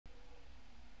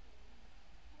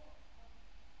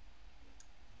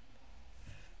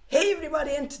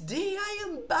everybody, and today I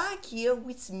am back here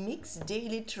with mixed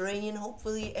daily training.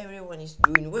 Hopefully everyone is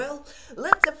doing well.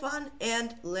 Let's have fun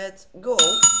and let's go.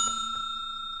 Everyone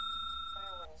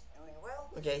is doing well.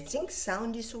 Okay, I think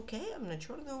sound is okay. I'm not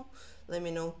sure though. Let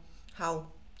me know how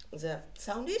the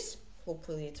sound is.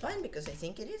 Hopefully it's fine because I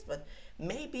think it is, but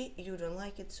maybe you don't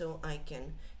like it, so I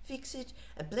can fix it.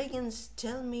 Plugins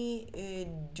tell me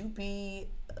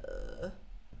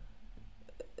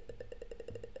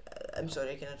I'm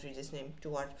sorry, I cannot read his name,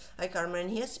 too hard. Hi Karma,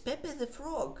 and here's Pepe the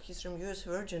Frog. He's from US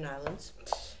Virgin Islands.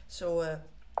 So,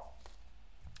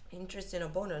 interesting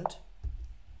opponent.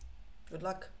 Good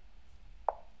luck.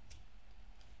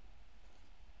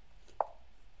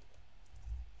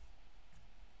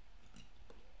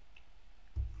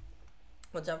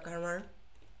 What's up, Karma?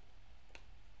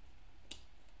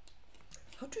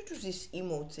 How to do this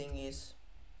emote thing is?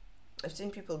 I've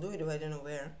seen people do it, but I don't know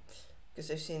where. Because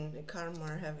I've seen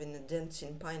Karma having a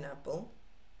dancing pineapple.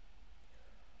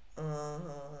 I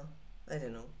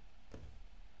don't know.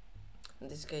 In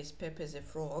this case, Pepe the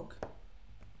Frog.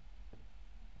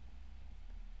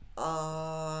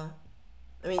 I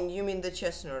mean, you mean the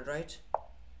chestnut, right?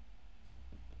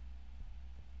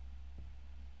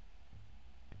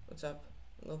 What's up?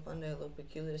 Hello Panda, hello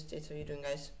Peculiar States, how are you doing,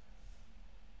 guys?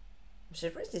 I'm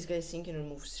surprised this guy is thinking on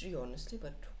move 3, honestly,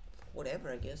 but whatever,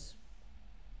 I guess.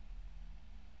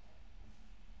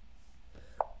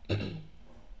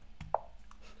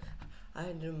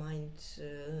 I don't mind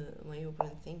my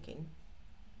opponent thinking.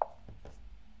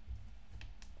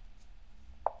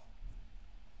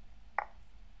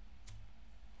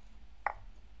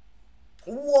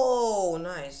 Whoa,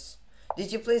 nice.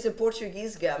 Did you play the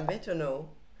Portuguese gambit or no?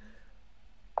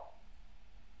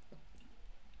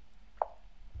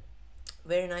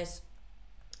 Very nice.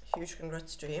 Huge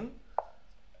congrats to him.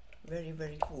 Very,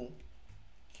 very cool.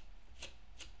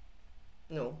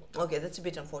 No. Okay, that's a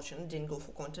bit unfortunate. Didn't go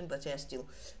for content, but yeah, still.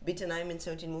 Beat an I'm in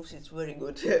 17 moves, it's very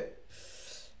good.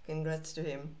 Congrats to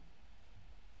him.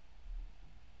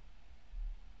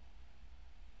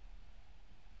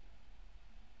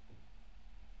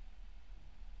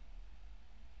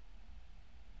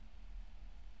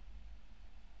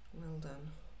 Well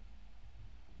done.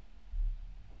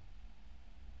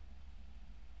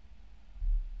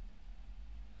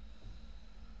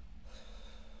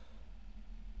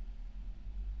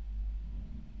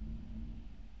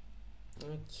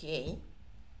 Okay.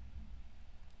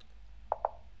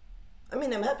 I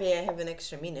mean, I'm happy I have an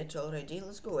extra minute already.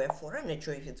 Let's go F4. I'm not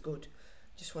sure if it's good.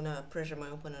 Just wanna pressure my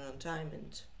opponent on time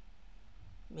and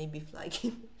maybe flag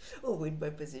him or win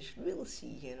by position. We'll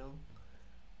see, you know.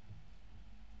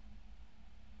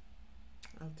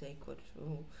 I'll take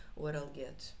what I'll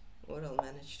get, what I'll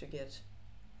manage to get.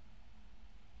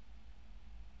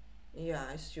 Yeah,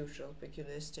 as usual,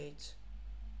 Peculiar States.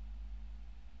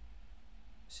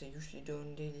 So I usually do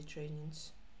on daily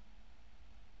trainings.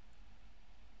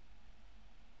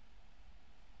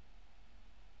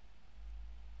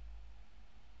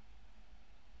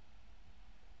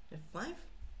 F5?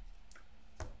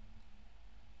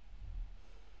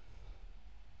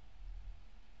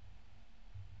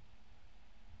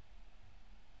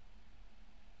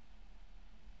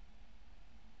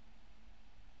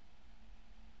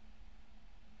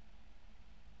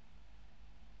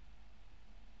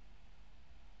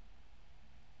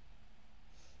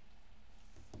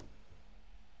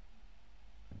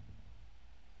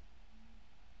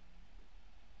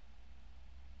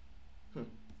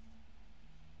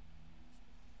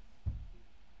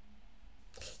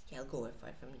 Yeah, I'll go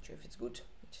F5. I'm not sure if it's good.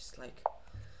 I just like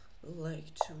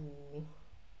to,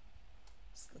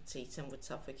 let's say, somewhat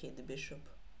suffocate the bishop.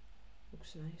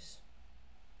 Looks nice.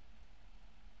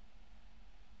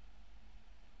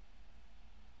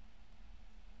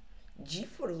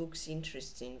 G4 looks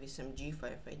interesting with some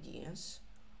G5 ideas.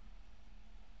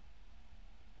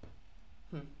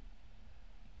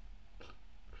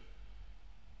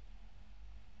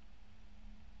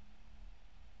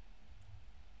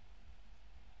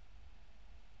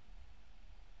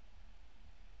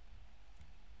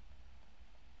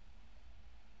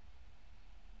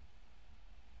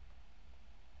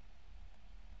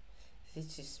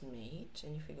 This is mate,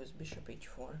 and if he goes bishop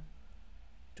h4,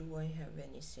 do I have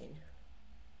anything?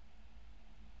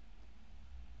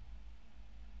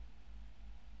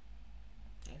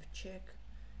 I have check.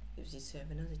 If this, I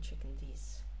have another check in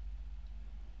this.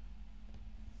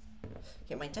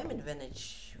 Okay, my time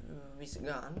advantage is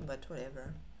gone, but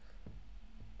whatever.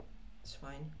 It's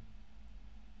fine.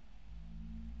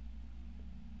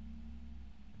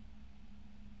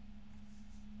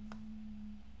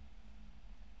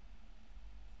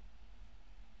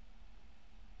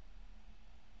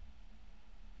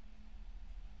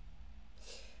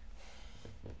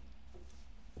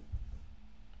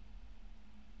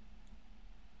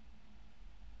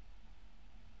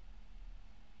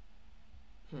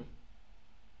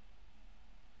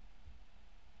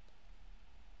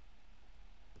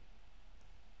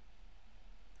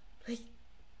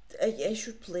 I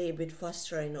should play a bit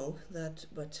faster, I know that,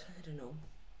 but I don't know.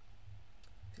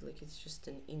 I feel like it's just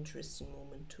an interesting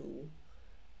moment to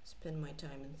spend my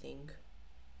time and think.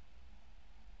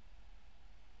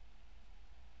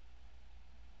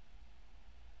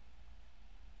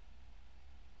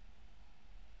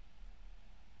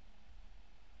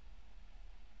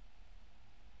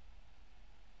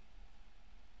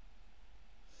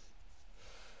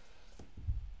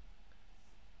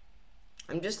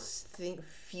 I'm just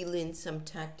feeling some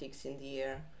tactics in the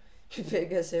air.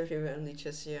 Because everyone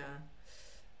just, yeah.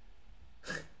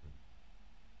 I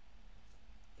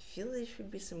feel there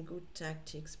should be some good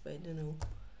tactics, but I don't know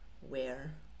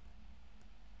where.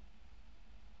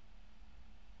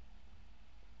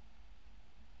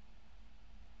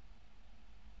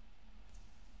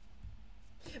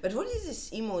 But what is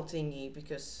this emote thingy?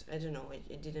 Because I don't know,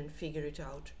 I didn't figure it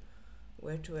out.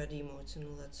 Where to add emotes and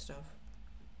all that stuff.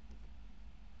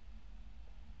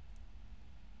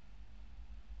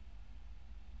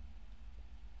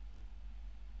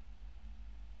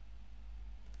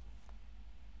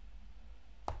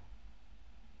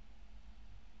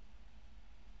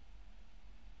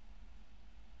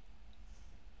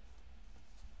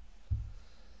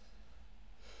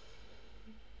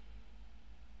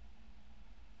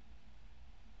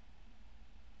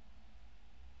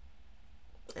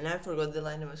 And I forgot the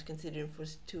line I was considering for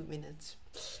 2 minutes.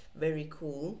 Very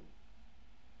cool.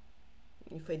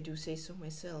 If I do say so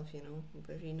myself, you know,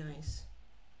 very nice.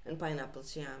 And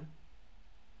pineapples, yeah.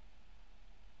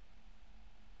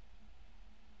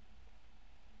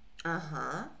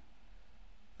 Uh-huh.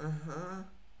 Uh-huh.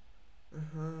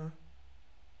 Uh-huh.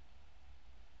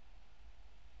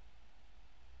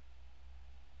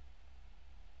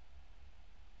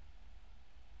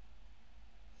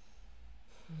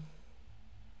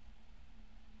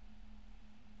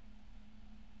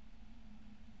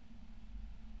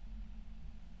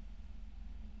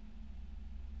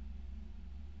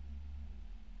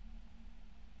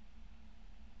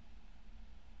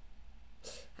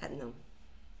 I don't know.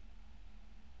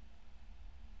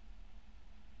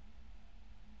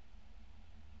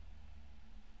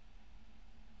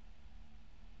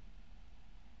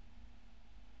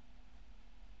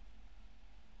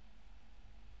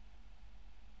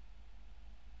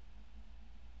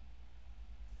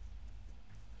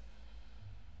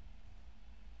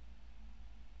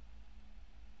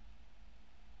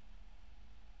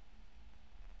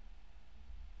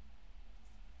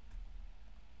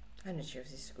 I'm not sure if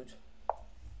this is good.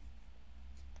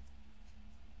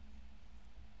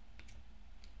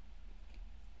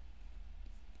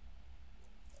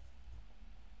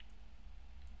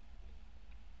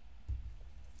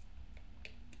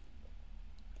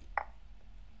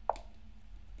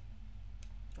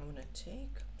 I'm gonna take,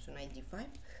 so 95,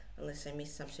 unless I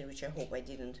missed something, which I hope I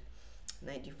didn't.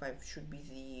 95 should be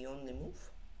the only move.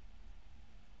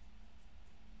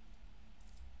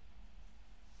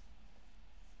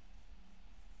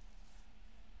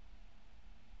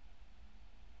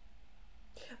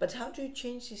 But how do you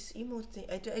change this emote thing?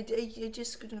 I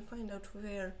just couldn't find out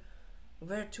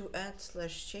where to add /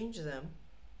 change them.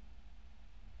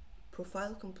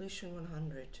 Profile completion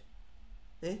 100.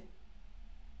 Eh?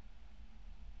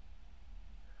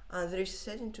 Ah, there is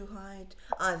setting to hide.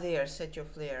 Ah, there, set your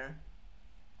flare.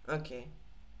 Okay.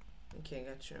 Okay,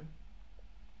 gotcha.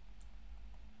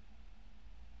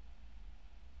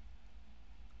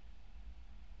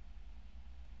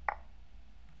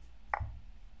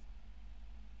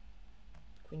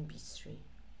 Queen b3.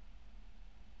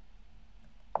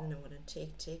 Then I want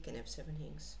to take and f7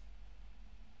 hangs.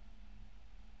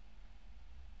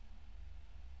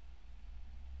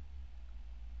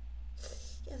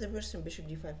 Yeah, there was some bishop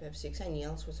d5 f6. Hi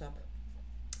Niels, what's up?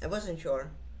 I wasn't sure.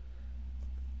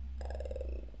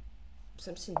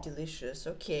 Something delicious.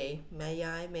 Okay,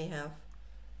 I may have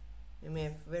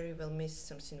very well missed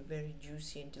something very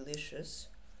juicy and delicious.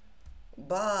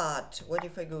 But what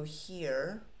if I go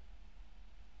here?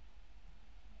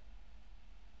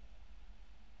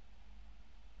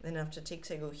 Then after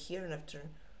takes I go here,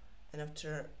 and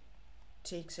after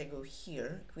takes I go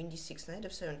here. Queen d6, knight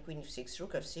f7, queen f6,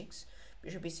 rook f6,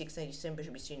 bishop b6, knight d7,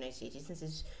 bishop b3, knight c8. Since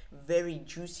it's very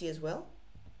juicy as well.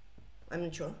 I'm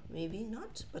not sure, maybe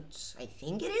not, but I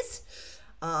think it is.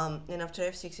 And after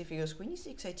f6, if he goes queen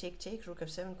e6, I take, rook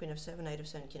f7, queen f7, knight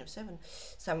f7, king f7.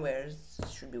 Somewhere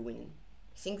should be winning.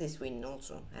 I think this winning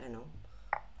also. I don't know.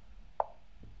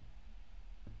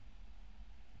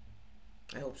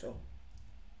 I hope so.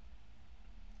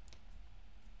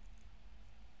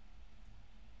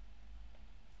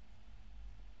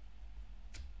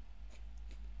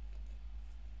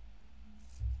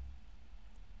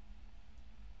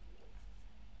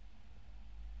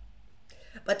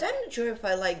 But I'm not sure if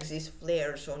I like these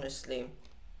flares, honestly.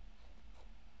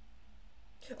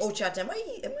 Oh, chat, am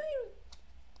I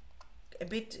a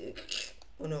bit...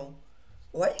 oh no.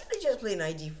 Why did I just play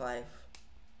knight d5?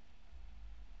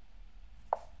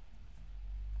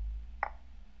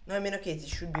 No, I mean, okay, this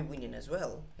should be winning as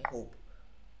well, I hope.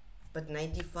 But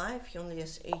knight d5, he only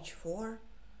has h4.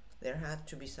 There had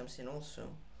to be something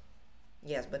also.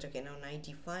 Yes, but okay, now knight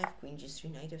d5, queen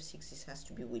g3, knight f6, this has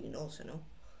to be winning also, no?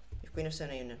 If queen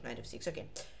f7, I not knight f6, okay.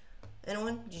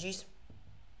 Anyone? GG's?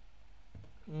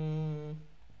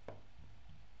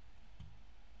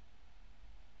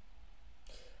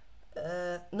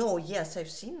 No, yes, I've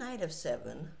seen knight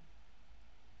f7.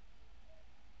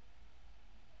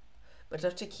 But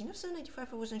after king f7, knight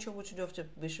d5, I wasn't sure what to do after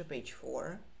bishop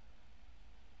h4.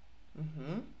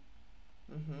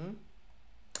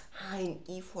 And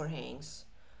e4 hangs.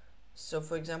 So,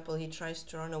 for example, he tries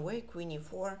to run away, queen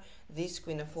e4, this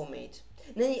queen f4 mate.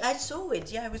 No, I saw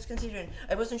it, yeah, I was considering.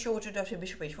 I wasn't sure what to do after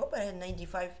bishop h4, but I had knight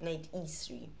d5, knight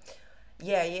e3.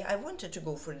 Yeah, I wanted to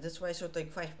go for it. That's why I thought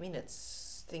like 5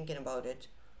 minutes thinking about it.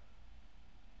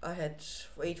 I had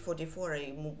 8:44.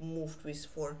 I moved with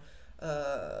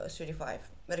 4:35.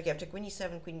 But okay, after queen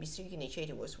e7, queen b3, queen h8,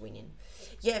 it was winning.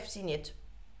 Yeah, I've seen it.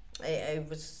 I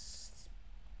was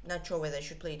not sure whether I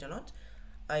should play it or not.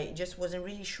 I just wasn't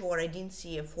really sure. I didn't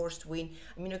see a forced win.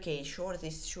 I mean, okay, sure,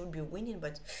 this should be winning,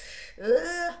 but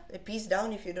a piece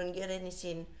down if you don't get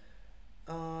anything.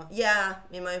 Yeah,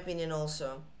 in my opinion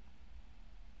also.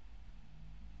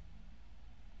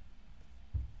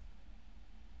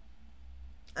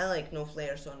 I like no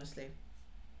flares, honestly.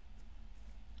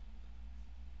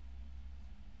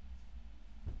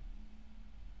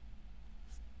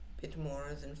 Bit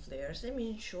more than flares. I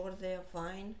mean, sure, they're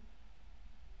fine.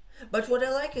 But what I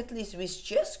like, at least with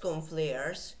PeshkaCh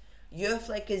flares, you have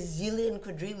like a zillion,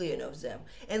 quadrillion of them.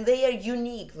 And they are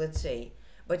unique, let's say.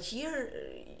 But here,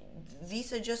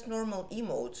 these are just normal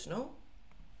emotes, no?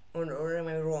 Or am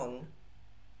I wrong?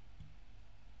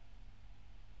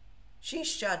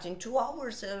 She's chat. In 2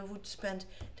 hours, I would spend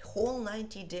the whole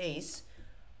 90 days.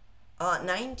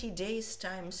 90 days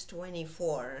times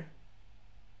 24.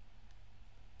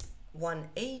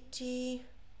 180.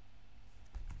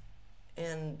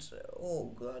 And,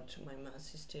 oh god, my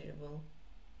math is terrible.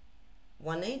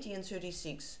 180 and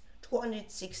 36.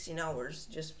 216 hours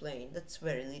just playing. That's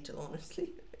very little,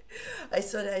 honestly. I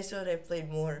thought I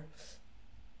played more.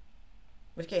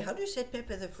 But okay, how do you set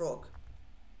Pepe the Frog?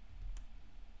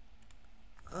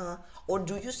 Or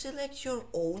do you select your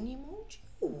own emoji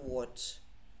or what?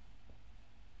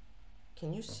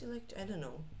 Can you select? I don't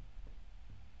know.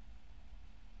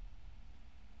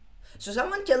 So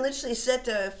someone can literally set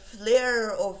a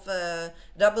flare of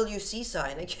WC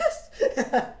sign, I guess.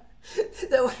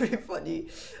 That would be funny.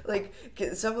 Like,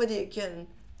 somebody can...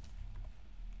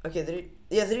 Okay,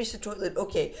 there is a toilet.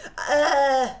 Okay.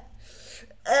 I'm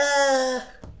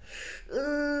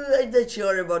not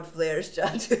sure about flares,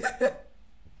 chat.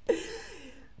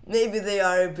 Maybe they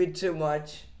are a bit too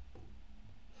much.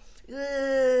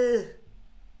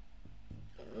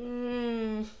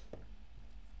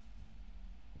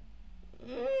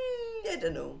 I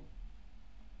don't know.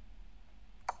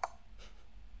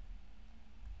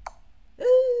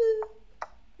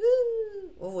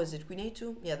 What was it? Queen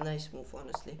a2? Yeah, nice move,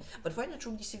 honestly. But why not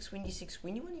rook d6, queen d6,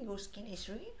 queen e1? He goes king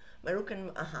d3. My rook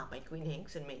and my queen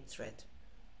hangs and made threat.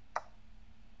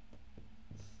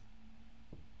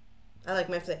 I like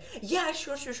my flare. Yeah,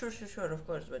 sure, of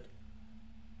course, but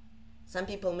some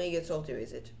people may get salty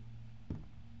with it.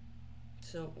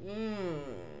 So,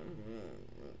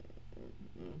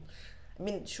 I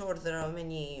mean, sure, there are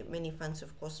many fans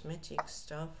of cosmetic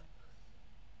stuff.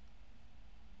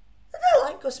 I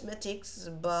like cosmetics,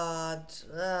 but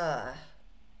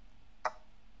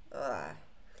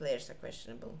flares are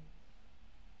questionable.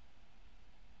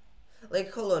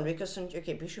 Like, hold on, because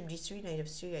okay, bishop d3, knight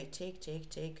f3, I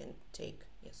take, and take.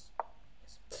 Yes.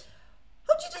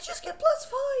 How did I just get +5?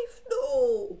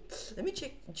 No. Let me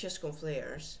check PeshkaCh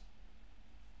flares.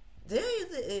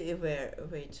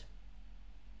 Wait.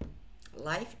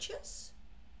 Live chess?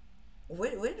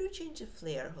 Where do we change the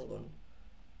flare? Hold on.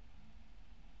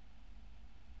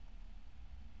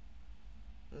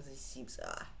 This seems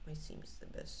my theme is the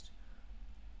best.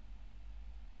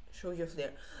 Show your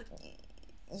flare.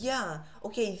 Yeah,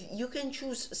 okay, you can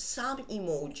choose some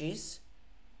emojis.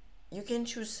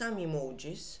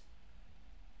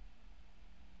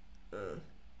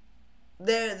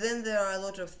 Then there are a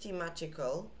lot of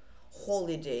thematical,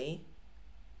 holiday,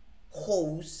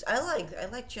 hosts. I like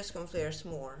PeshkaCh flares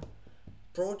more.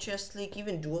 Pro Chess League,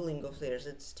 even Duolingo flares,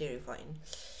 it's terrifying.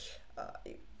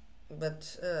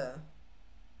 But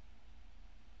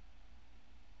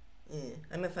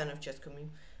I'm a fan of chat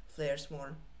flares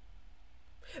more.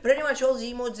 Pretty much all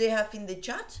the emotes they have in the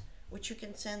chat, which you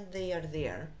can send, they are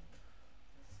there.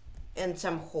 And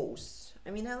some hosts.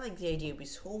 I mean, I like the idea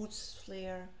with hosts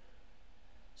flare.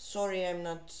 Sorry, I'm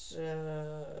not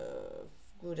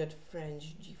good at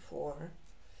French G4.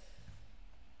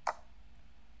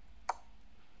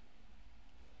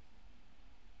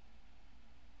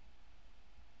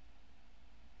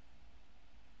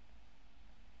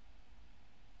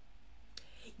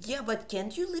 Yeah, but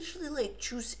can't you literally like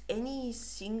choose any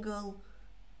single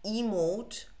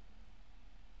emote?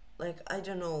 Like, I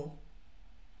don't know.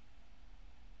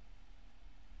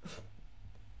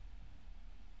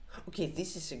 Okay,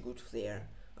 this is a good flare.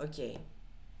 Okay.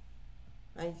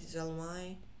 I tell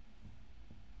my.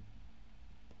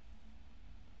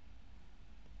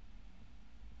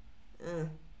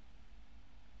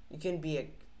 You can be a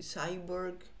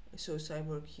cyborg. I saw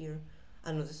cyborg here.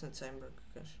 I know that's not cyborg,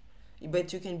 gosh.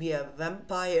 But you can be a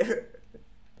vampire.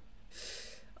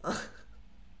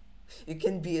 You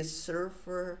can be a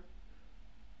surfer.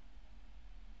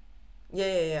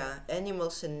 Yeah.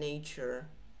 Animals and nature.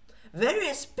 Where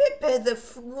is Pepe the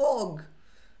Frog?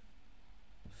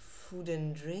 Food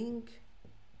and drink.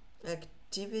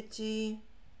 Activity.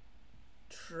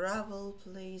 Travel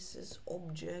places.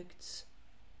 Objects.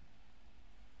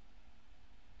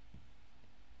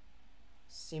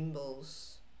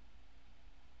 Symbols.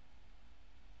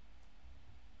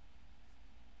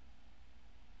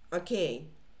 Okay.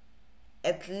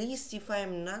 At least if I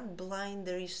am not blind,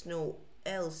 there is no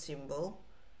L symbol.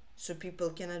 So people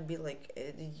cannot be like,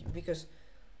 because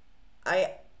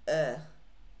I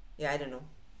don't know.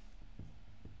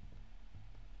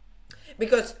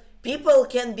 Because people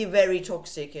can be very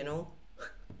toxic, you know.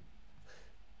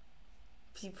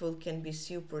 People can be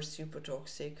super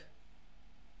toxic.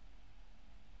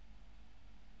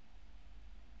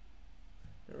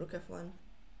 Rook F1.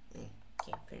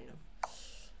 Okay, fair enough.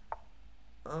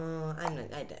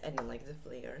 I don't like the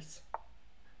flares.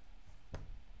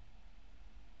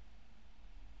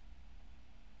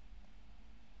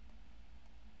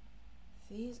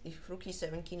 These, if rook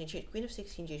e7, king h8, queen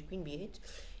f6, king g8, queen b8.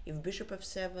 If bishop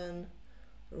f7,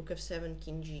 rook f7,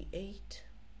 king g8.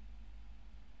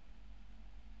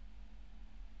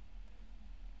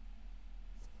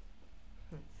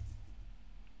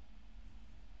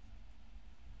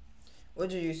 What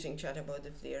do you think, chat, about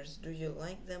the flares? Do you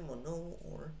like them or no?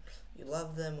 Or you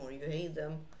love them or you hate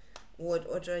them?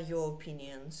 What are your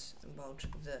opinions about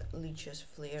the Lichess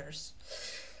flares?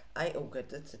 Oh god,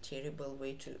 that's a terrible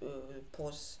way to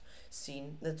pause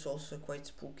scene. That's also quite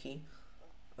spooky.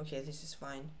 Okay, this is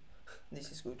fine.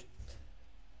 This is good.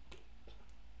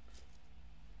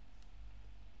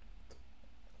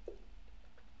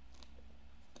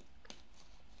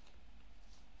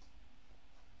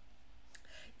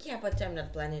 Yeah, but I'm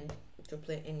not planning to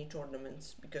play any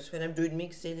tournaments, because when I'm doing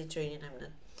mixed daily training, I'm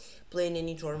not playing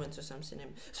any tournaments or something.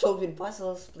 I'm solving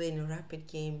puzzles, playing a rapid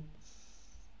game,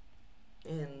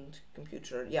 and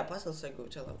computer. Yeah, puzzles are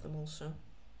good. I love them also.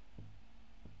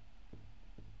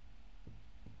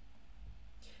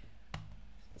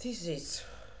 This is.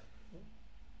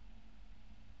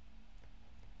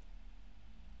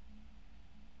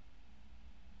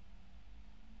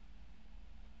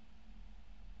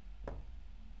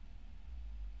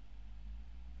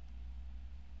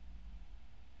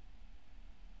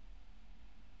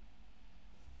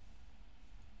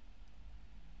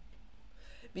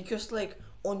 Because like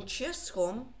on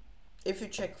chess.com, if you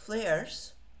check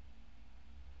flares,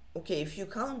 okay, if you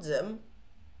count them,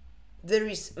 there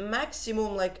is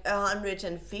maximum like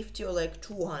 150 or like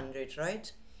 200, right?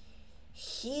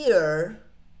 Here,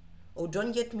 oh,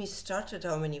 don't get me started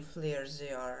how many flares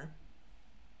there are.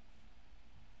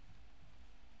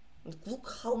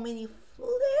 Look how many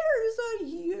flares are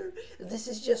here. This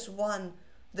is just one.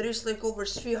 There is like over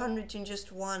 300 in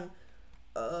just one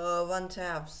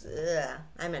tabs. Ugh,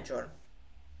 I'm not sure.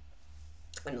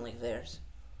 I don't like flares.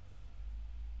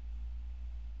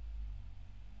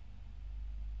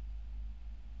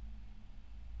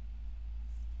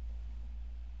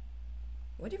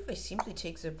 What if I simply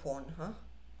take the pawn, huh?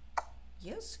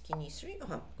 Yes, king e3.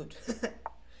 Oh, good.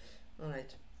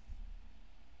 Alright.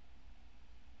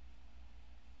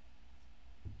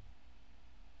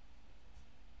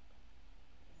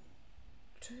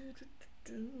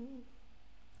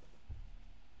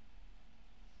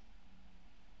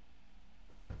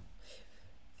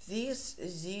 These.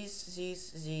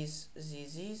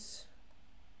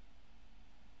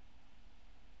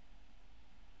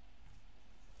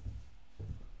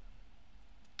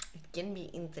 It can be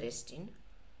interesting,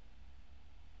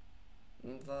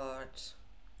 but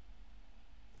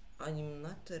I'm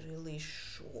not really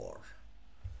sure.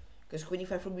 Because queen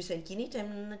e5 rook b7 king it,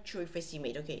 I'm not sure if I see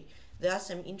mate. Okay, there are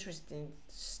some interesting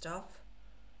stuff,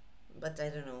 but I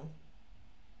don't know.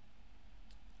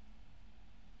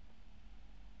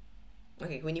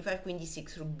 Okay, queen e5, queen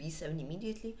d6, rook b7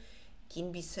 immediately,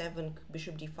 king b7,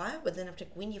 bishop d5, but then after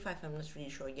queen e5 I'm not really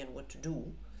sure again what to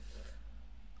do.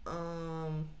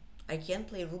 I can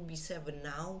play rook b7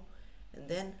 now, and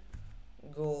then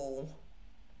go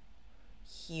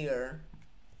here.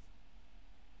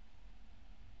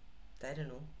 I don't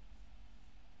know.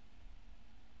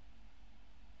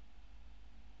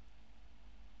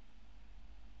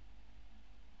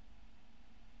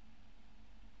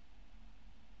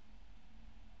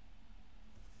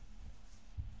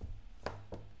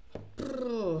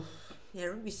 Yeah,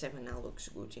 rook b7 now looks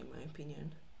good in my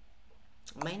opinion.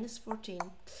 Minus 14.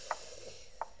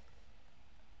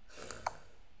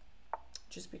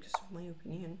 Just because of my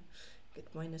opinion, get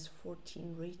minus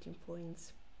 14 rating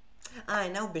points. Ah,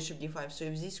 now bishop d5. So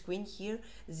if this queen here,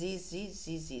 this,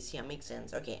 yeah, makes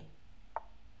sense. Okay.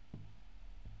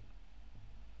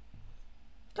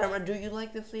 Karma, do you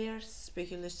like the flares?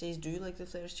 Specular says, do you like the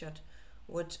flares, chat?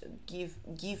 What?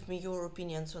 Give me your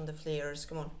opinions on the flares.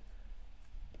 Come on.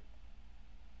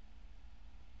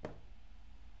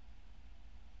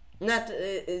 Not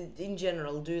in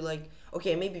general. Do you like?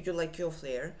 Okay, maybe you like your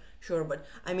flare, sure, but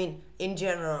I mean in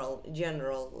general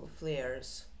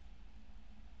flares.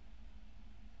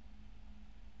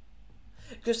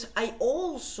 Because I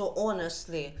also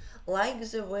honestly like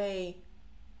the way.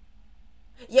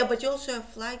 Yeah, but you also have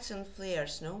flags and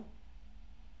flares, no?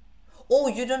 Oh,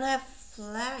 you don't have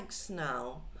flags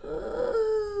now.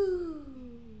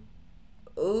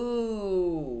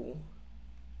 Ooh.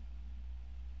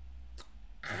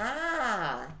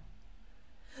 Ah.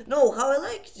 No, how I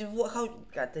like how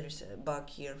God, there's a bug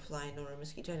here flying or a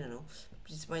mosquito. I don't know.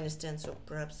 It's minus 10, so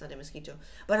perhaps not a mosquito.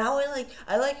 But how I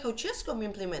like how Chess.com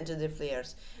implemented the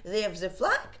flares. They have the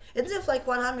flag, and they have like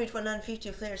 100,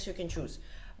 150 flares you can choose.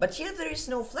 But here there is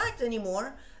no flag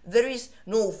anymore. There is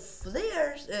no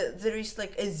flares. There is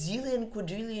like a zillion,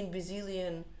 quadrillion,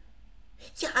 bazillion.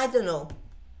 Yeah, I don't know.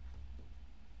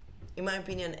 In my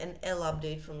opinion, an L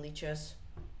update from Lichess.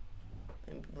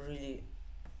 I'm really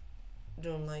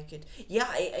don't like it. Yeah,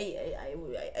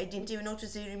 I didn't even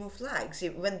notice they remove flags.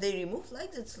 When they remove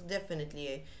flags, it's definitely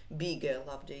a big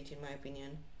update in my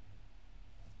opinion.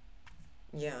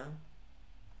 Yeah,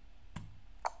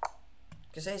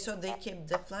 because I saw they kept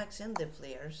the flags and the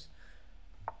flares.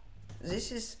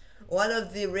 This is one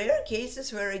of the rare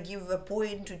cases where I give a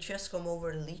point to Chess.com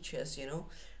over Lichess, you know.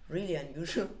 Really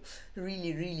unusual,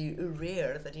 really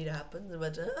rare that it happens,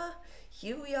 but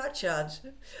here we are, Chad.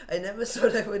 I never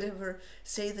thought I would ever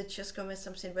say that Chess.com has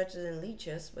something better than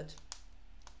Lichess, but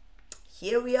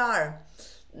here we are,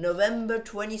 November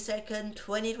 22nd,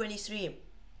 2023.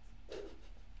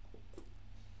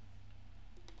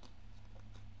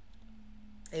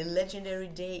 A legendary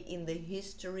day in the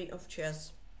history of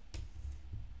chess.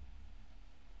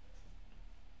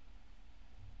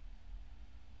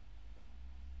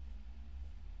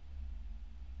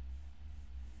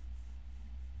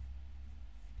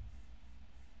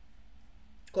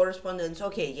 Correspondence,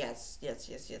 okay, yes.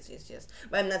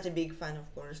 But I'm not a big fan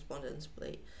of correspondence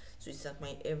play, so it's not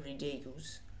my everyday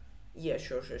use. Yeah,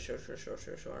 sure.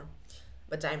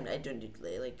 But I don't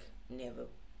play, like, never,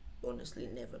 honestly,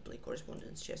 never play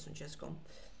correspondence chess on Chess.com.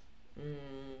 I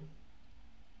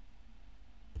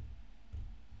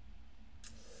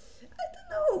don't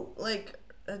know, like,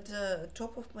 at the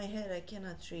top of my head, I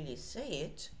cannot really say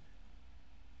it.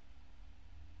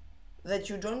 That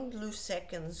you don't lose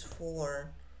seconds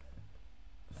for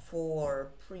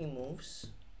pre-moves,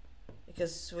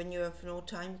 because when you have no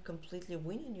time completely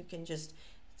win, and you can just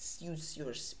use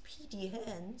your speedy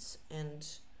hands, and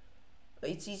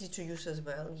it's easy to use as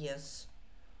well. Yes.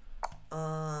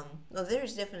 No, there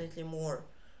is definitely more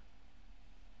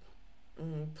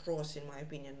pros in my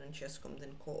opinion on Chess.com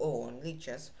than on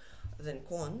Lichess than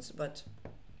cons, but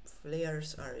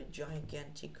flares are a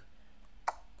gigantic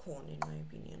con in my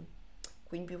opinion.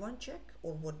 Queen b1 check,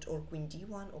 or what, or queen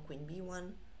d1 or queen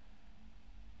b1.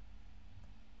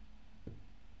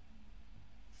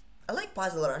 I like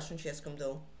puzzle rush on Chess.com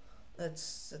though.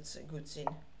 That's a good thing.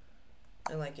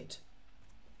 I like it.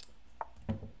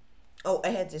 Oh, I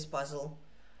had this puzzle.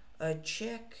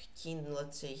 Check king,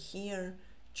 let's say here.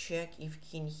 Check if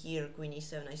king here, queen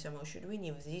e7, I somehow should win.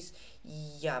 If this,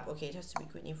 yeah, okay, it has to be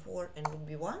queen e4 and rook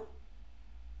b1.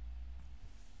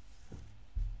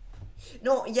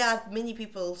 No, yeah, many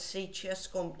people say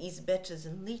Chess.com is better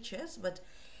than Lichess, but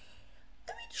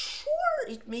mean, sure,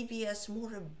 it maybe has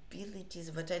more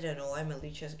abilities, but I don't know. I'm a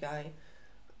Lichess guy.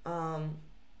 Um,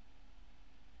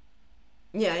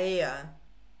 yeah.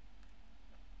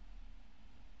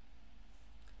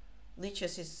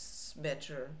 Lichess is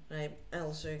better. I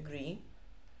also agree.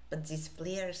 But these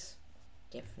flares,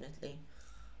 definitely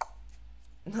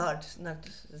not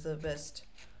the best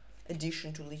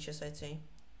addition to Lichess, I'd say.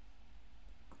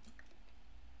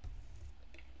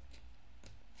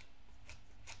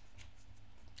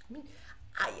 I mean,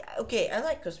 I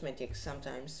like cosmetics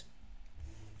sometimes.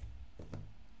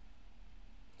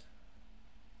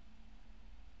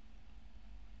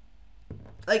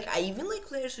 Like, I even like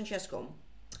players on Chess.com.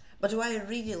 But why I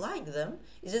really like them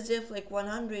is that they have like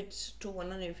 100 to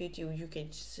 150 you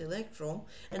can select from,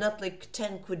 and not like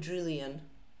 10 quadrillion.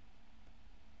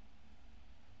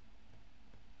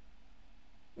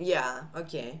 Yeah,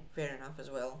 okay, fair enough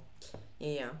as well.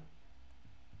 Yeah.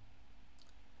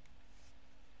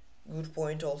 Good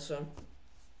point also.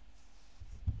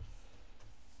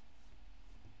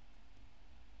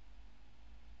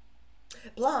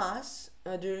 Plus,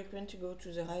 do you recommend to go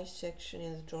to the high section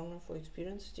in the tournament for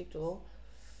experience? Stick to low.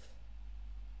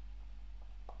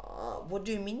 What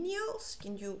do you mean, Niels?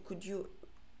 Could you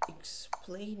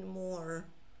explain more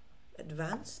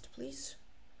advanced, please?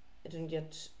 I don't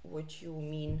get what you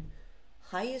mean.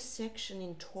 Highest section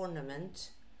in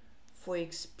tournament for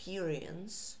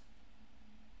experience.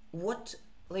 What,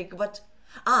 like, but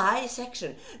high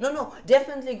section. No,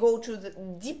 definitely go to the,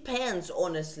 depends,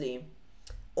 honestly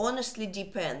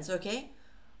depends. Okay,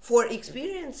 for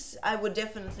experience I would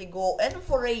definitely go, and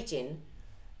for rating,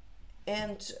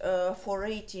 and for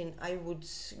rating I would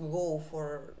go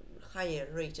for higher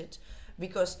rated,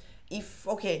 because if,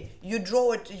 okay, you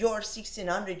draw it your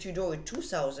 1600, you draw it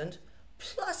 2000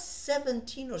 plus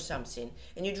 17 or something,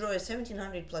 and you draw a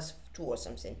 1700 plus 2 or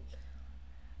something.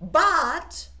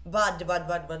 But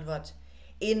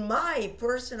in my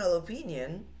personal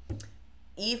opinion,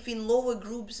 if in lower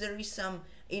groups there is some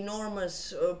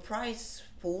enormous prize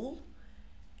pool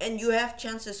and you have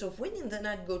chances of winning, then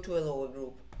I'd go to a lower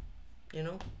group, you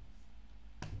know.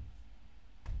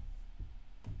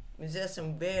 If there's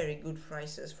some very good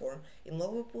prices for in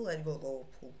lower pool, I'd go lower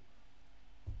pool.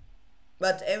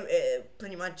 But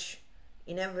pretty much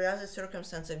in every other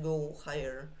circumstance, I'd go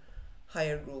higher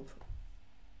group.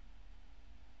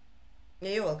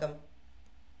 Yeah, you're welcome.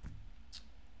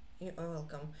 You're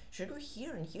welcome. Should I go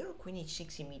here and here, or queen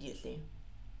h6 immediately?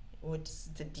 What's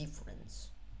the difference?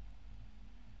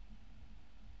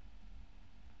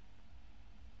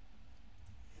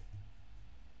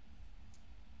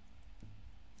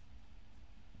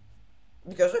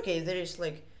 Because, okay, there is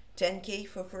like 10k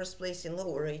for first place in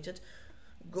lower rated.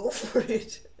 Go for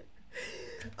it.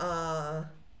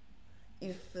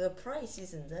 If the price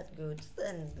isn't that good,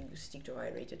 then you stick to high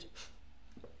rated.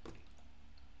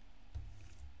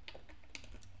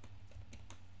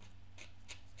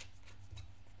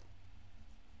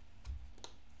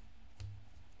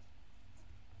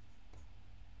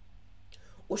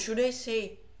 Or should I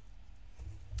say,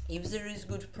 if there is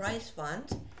good prize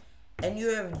fund and you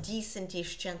have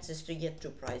decentish chances to get 2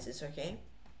 prizes, okay?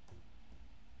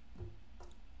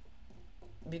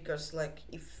 Because like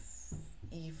if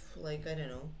like, I don't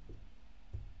know,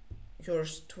 your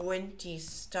 20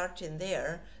 starting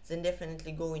there, then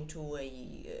definitely go into a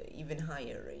even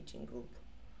higher rating group.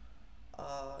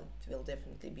 It will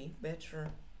definitely be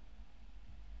better.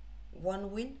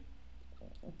 1 win,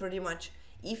 pretty much.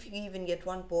 If you even get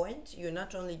 1 point, you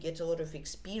not only get a lot of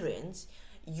experience,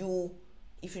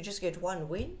 if you just get 1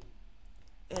 win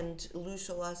and lose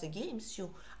all other games,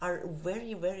 you are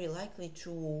very, very likely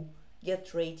to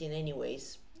get rating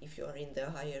anyways if you are in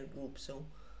the higher group. So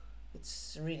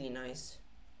it's really nice.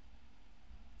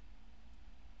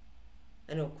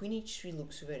 I know queen h3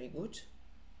 looks very good.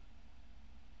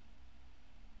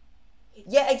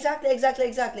 Yeah, exactly.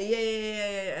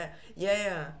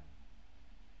 Yeah.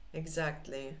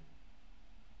 Exactly.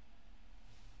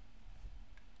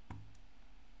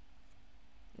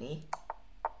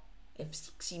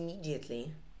 F6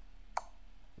 immediately.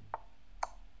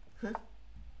 Huh?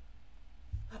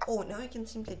 Oh, now I can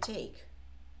simply take.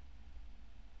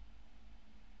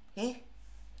 Eh?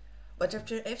 But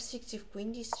after f6, if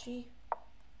queen d3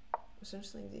 or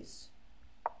something like this.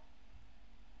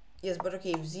 Yes, but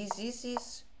okay, if this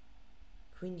is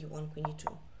queen d1, queen d2.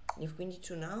 And if queen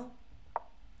d2 now,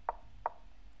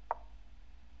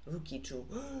 rook e2.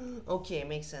 Okay,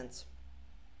 makes sense.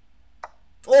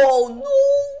 Oh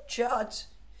no, chat.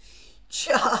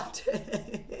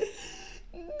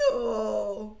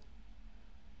 No.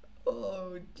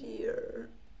 Oh dear.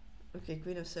 Okay,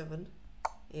 queen of 7.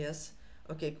 Yes.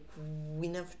 Okay,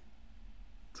 queen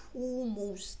f2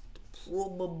 most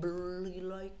probably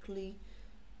likely.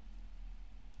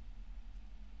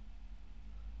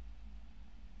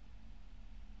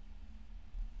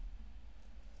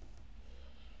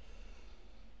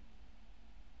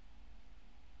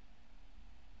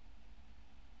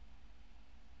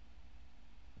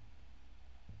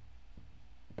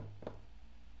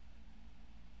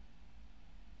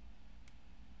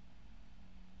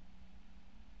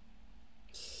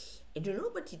 I don't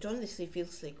know, but it honestly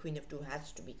feels like queen f2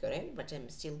 has to be correct, but I'm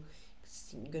still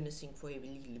gonna think for a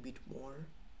little bit more.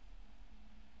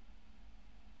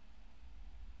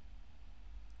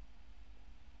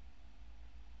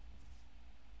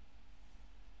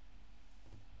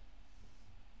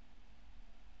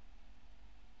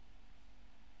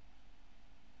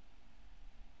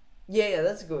 Yeah,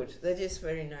 that's good. That is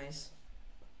very nice.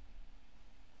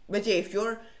 But yeah, if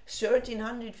you're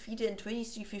 1300 FIDE and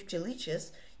 2350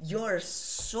 leeches, you're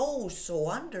so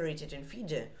underrated in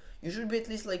FIDE. You should be at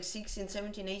least like 16,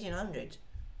 17, 1800.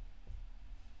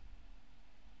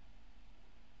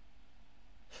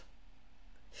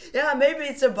 Yeah, maybe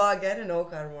it's a bug. I don't know,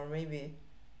 Karmor. Maybe.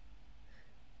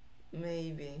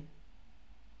 Maybe.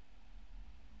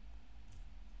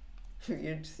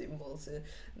 Weird symbols.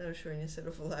 Now showing a set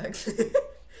of flags.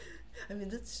 I mean,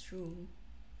 that's true.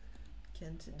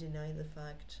 Can't deny the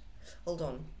fact. Hold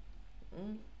on.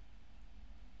 Mm.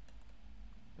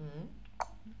 Mm.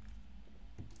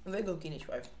 We go king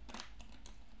h5.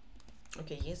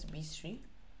 Okay, yes, b3.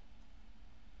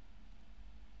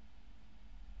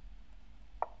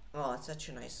 Oh, it's such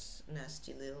a nice,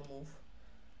 nasty little move.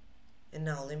 And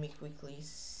now let me quickly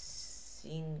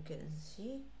think and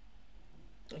see.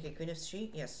 Okay, queen f3,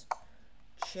 yes.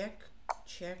 Check,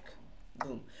 check,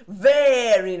 boom.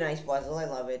 Very nice puzzle, I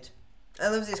love it. I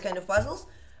love these kind of puzzles.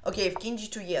 Okay, if king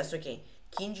g2, yes, okay.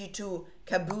 King g2,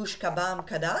 kaboosh, kabam,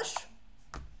 kadash.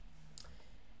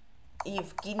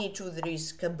 If king e2, there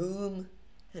is kaboom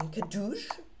and kadoosh.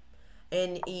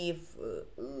 And if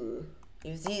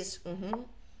this, king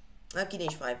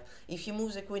h5. If he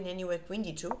moves the queen anywhere, queen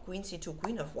d2, queen c2,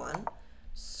 queen f1.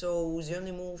 So the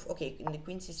only move, okay, in the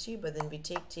queen c3, but then we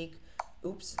take,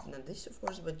 oops, not this of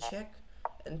course, but check,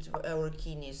 and our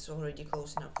king is already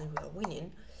close enough and we are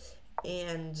winning.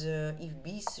 And if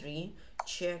b3,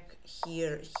 check,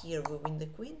 here we win the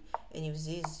queen, and if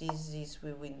this,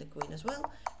 we win the queen as well.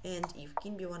 And if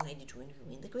king b1, knight d2, we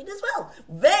win the queen as well.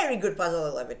 Very good puzzle, I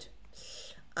love it.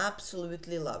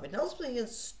 Absolutely love it. Now let's play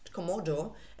against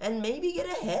Komodo and maybe get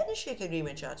a handshake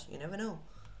agreement, chat. You never know.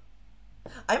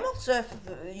 I'm also,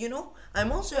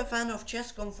 I'm also a fan of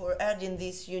Chess.com for adding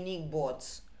these unique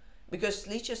bots, because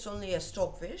Lichess only has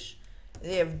Stockfish.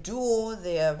 They have Duo,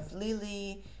 they have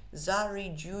Lily,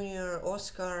 Zari, Junior,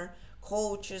 Oscar,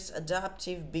 coaches,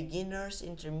 adaptive, beginners,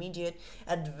 intermediate,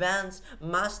 advanced,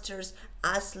 masters,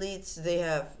 athletes. They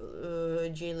have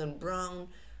Jalen Brown.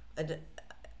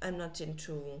 I'm not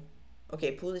into.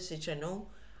 Okay, Pulisic, I know.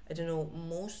 I don't know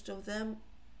most of them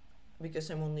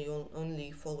because I'm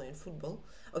only following football.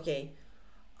 Okay,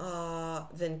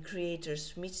 then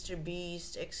creators: Mr.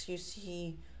 Beast,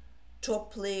 XQC,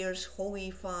 top players: Howie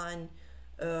Fan,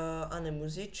 Anna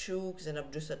Muzichuk, then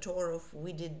Abdusatorov,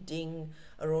 Widid, Ding,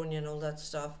 Aronian, and all that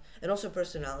stuff, and also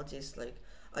personalities like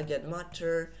Agad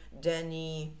Matter,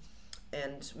 Danny,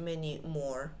 and many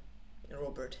more.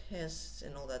 Robert Hess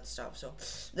and all that stuff. So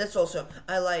that's also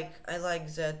I like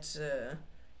that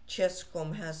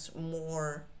Chess.com has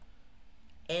more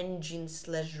engine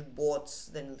slash bots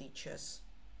than Lichess,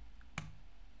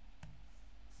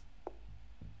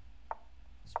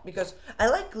 because I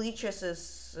like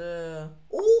Lichess's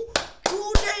oh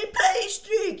 2-day play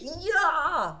streak.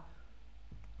 Yeah.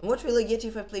 What will I get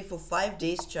if I play for 5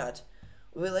 days, chat?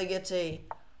 Will I get a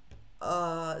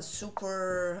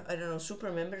super, I don't know,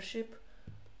 super membership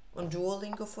on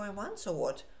Duolingo for a month or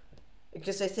what?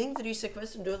 Because I think there is a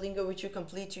quest on Duolingo which you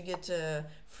complete, you get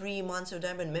 3 months of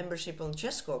diamond membership on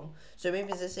Chess.com. So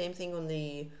maybe it's the same thing on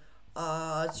the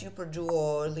Super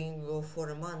Duolingo for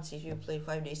a month if you play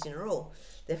 5 days in a row.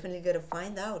 Definitely gotta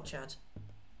find out, chat.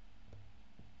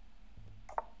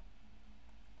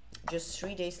 Just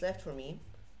 3 days left for me.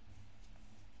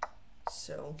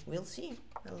 So we'll see.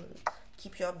 I'll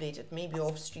keep you updated. Maybe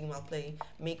off stream I'll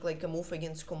make like a move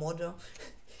against Komodo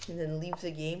and then leave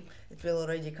the game. It will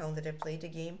already count that I played the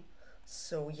game.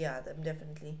 So yeah, I'm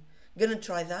definitely gonna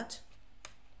try that.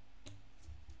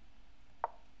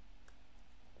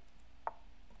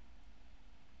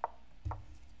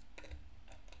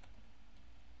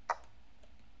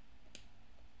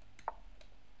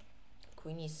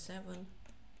 Queen e7.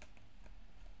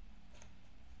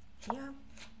 Yeah.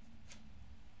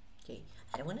 Okay,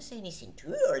 I don't want to say anything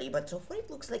too early, but so far it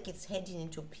looks like it's heading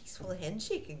into a peaceful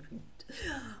handshake agreement.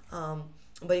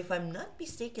 But if I'm not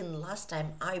mistaken, last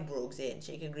time I broke the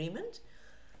handshake agreement.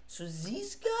 So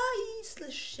this guy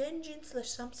slash engine slash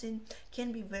something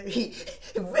can be very,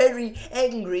 very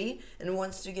angry and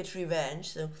wants to get revenge.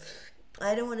 So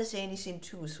I don't want to say anything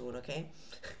too soon, okay?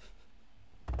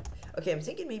 Okay, I'm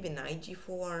thinking maybe knight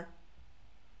g4,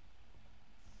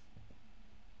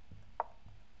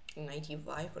 knight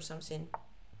e5 or something.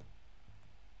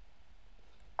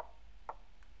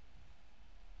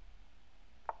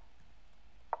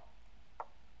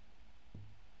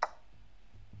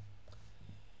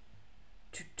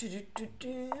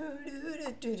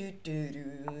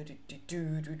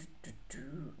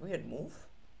 Weird move.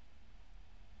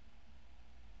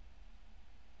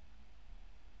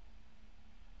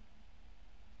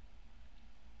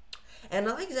 And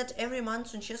I like that every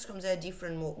month on Chess.com there are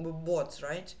different bots,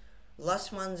 right?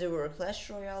 Last month there were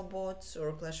Clash Royale bots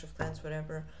or Clash of Clans,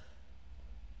 whatever.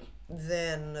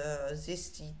 Then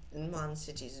this month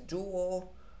it is Duo,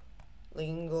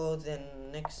 Lingo,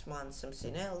 then next month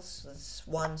something else.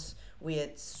 Once we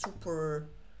had super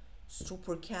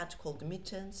cat called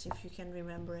Mittens, if you can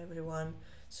remember, everyone.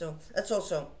 So that's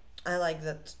also, I like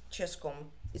that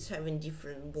Chess.com is having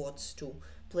different bots to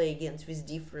play against with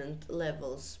different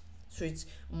levels, so it's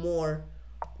more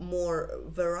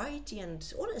variety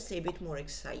and honestly a bit more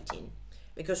exciting,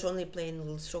 because only playing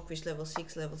little Stockfish level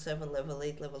 6, level 7, level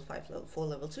 8, level 5, level 4,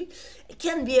 level 3, it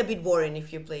can be a bit boring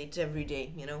if you play it every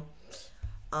day, you know.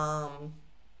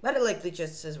 But I like the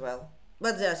chess as well,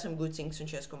 but there are some good things on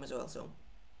Chess.com as well, so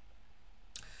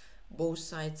both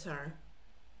sides are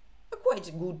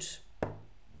quite good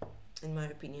in my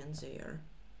opinion. They are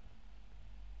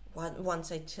one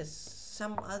side has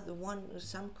some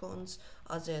cons,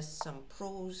 others some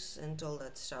pros and all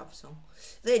that stuff, so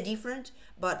they're different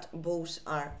but both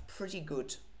are pretty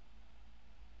good.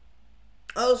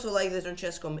 I also like that on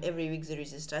Chess.com every week there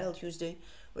is this Title Tuesday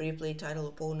where you play title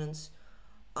opponents.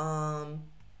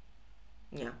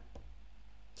 Yeah,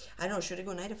 I don't know, should I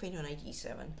go knight f8 or knight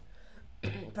e7?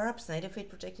 Perhaps knight f8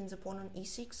 protecting the pawn on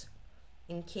e6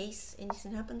 in case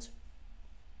anything happens,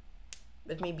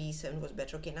 but maybe e7 was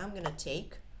better. Okay, now I'm gonna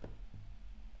take,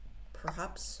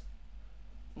 perhaps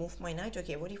move my knight.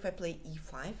 Okay, what if I play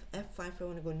e5, f5, I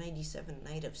want to go knight d7,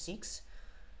 knight f6,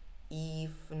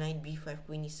 knight b5,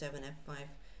 queen e7, f5,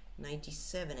 knight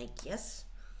d7, I guess.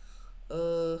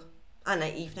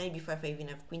 If knight b5, I even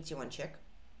have queen c1 check.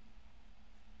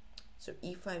 So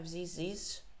e5,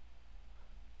 this.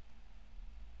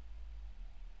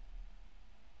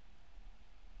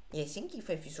 Yeah, I think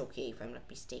e5 is okay if I'm not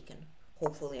mistaken.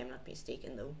 Hopefully I'm not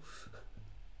mistaken though.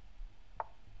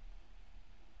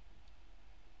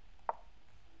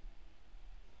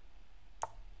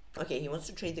 Okay, he wants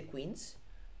to trade the queens.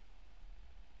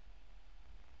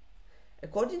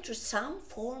 According to some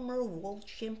former world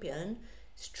champion,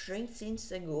 strange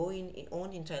things are going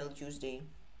on in Title Tuesday.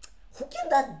 Who can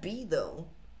that be though?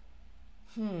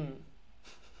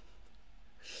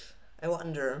 I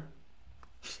wonder.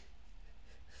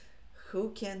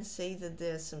 Who can say that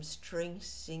there's some strange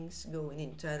things going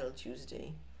in Title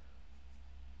Tuesday?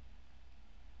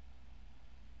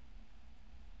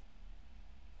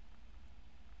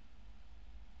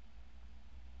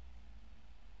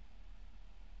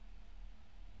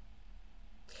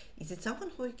 Is it someone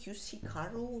who accused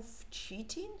Hikaru of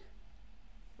cheating?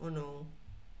 Or no?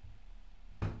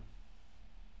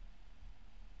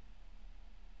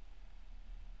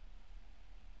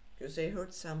 Because I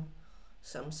heard some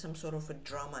sort of a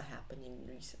drama happening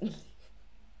recently.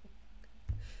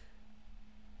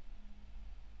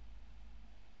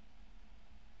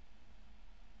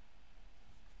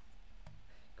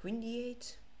 Queen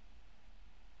d8.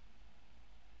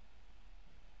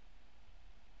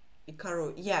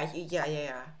 Hikaru,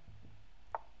 yeah.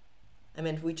 I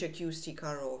meant which accused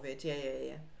Hikaru of it.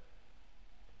 Yeah.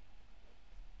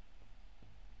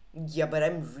 Yeah, but I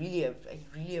really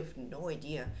have no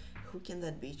idea. Who can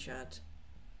that be, chat?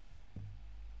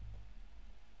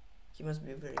 He must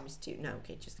be very mysterious. No,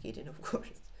 okay, just kidding, of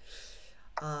course.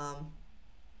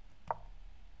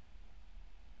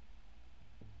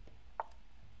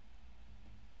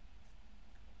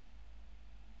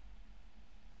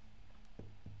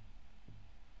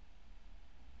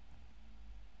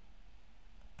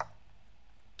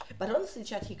 But honestly,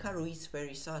 chat, Hikaru is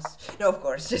very sus. No, of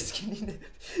course, just kidding.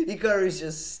 Hikaru is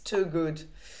just too good.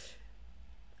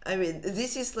 I mean,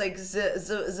 this is like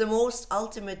the most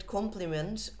ultimate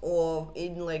compliment of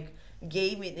in like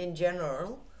gaming in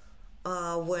general,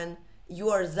 when you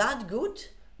are that good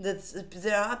that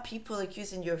there are people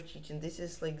accusing you of cheating. This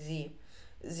is like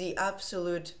the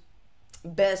absolute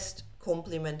best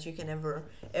compliment you can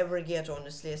ever get,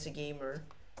 honestly, as a gamer.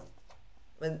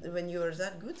 When you are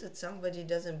that good that somebody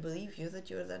doesn't believe you that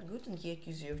you're that good and he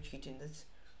accuses you of cheating.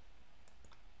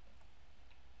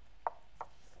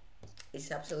 It's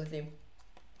absolutely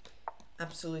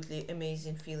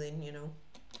amazing feeling, you know.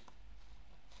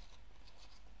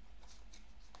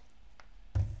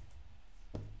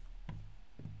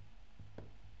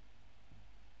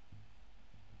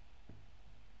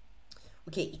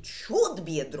 Okay, it should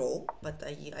be a draw, but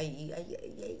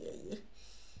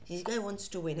this guy wants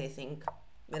to win, I think,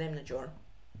 but I'm not sure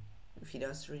if he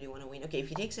does really want to win. Okay, if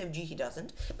he takes FG, he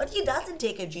doesn't, but he doesn't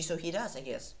take FG, so he does, I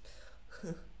guess.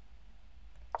 Okay,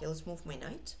 let's move my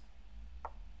knight.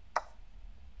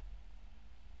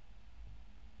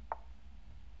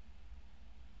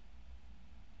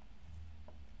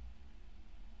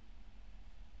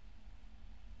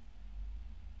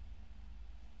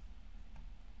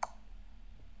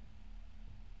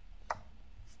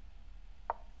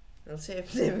 I'll say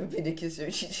I've never been accused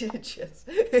of cheating chess.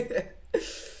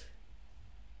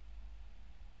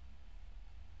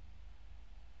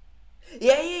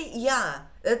 Yeah.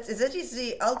 That is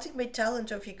the ultimate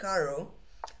talent of Hikaru.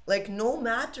 Like, no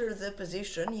matter the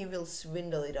position, he will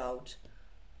swindle it out.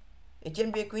 It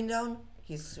can be a queen down,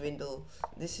 he'll swindle.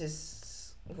 This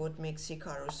is what makes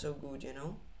Hikaru so good, you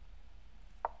know?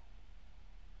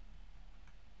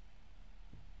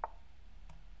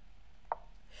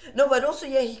 No, but also,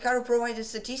 yeah, Hikaru provided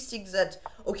statistics that,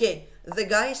 okay, the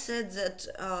guy said that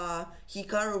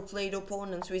Hikaru played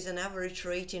opponents with an average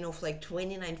rating of like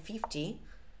 2950,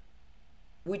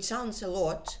 which sounds a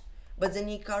lot, but then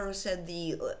Hikaru said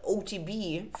the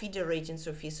OTB feeder ratings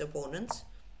of his opponents,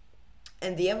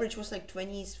 and the average was like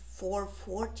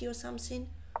 2440 or something.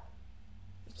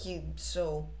 And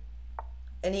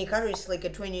Hikaru is like a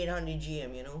 2800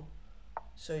 GM, you know?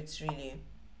 So it's really...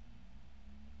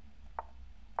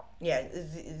 Yeah,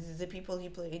 the people he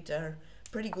played are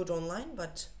pretty good online,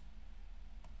 but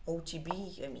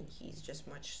OTB, I mean, he's just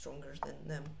much stronger than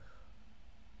them.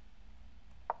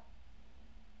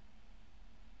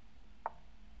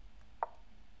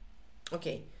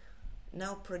 Okay,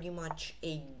 now pretty much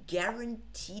a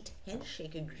guaranteed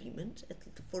handshake agreement,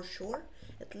 for sure,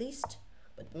 at least.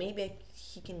 But maybe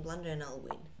he can blunder and I'll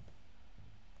win.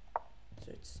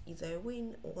 So it's either a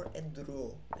win or a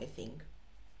draw, I think.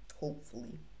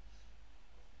 Hopefully.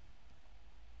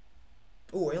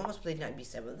 Oh, I almost played knight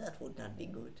b7. That would not be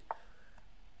good.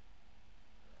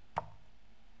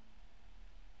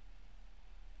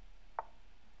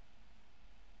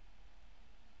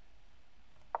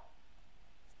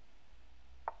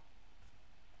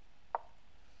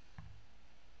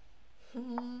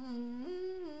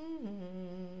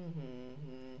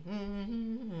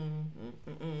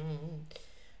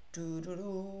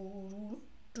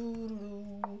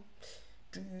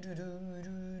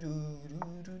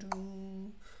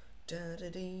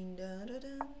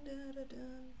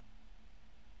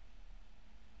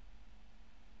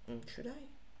 Should I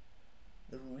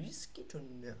risk it or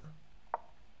no?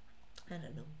 I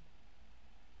don't know.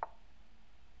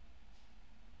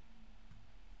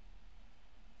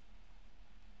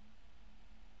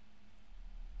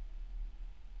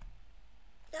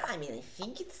 I mean, I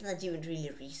think it's not even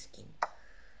really risking.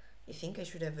 I think I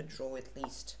should have a draw at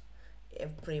least.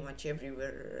 Pretty much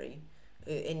everywhere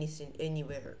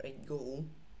anywhere I go.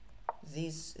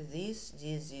 This.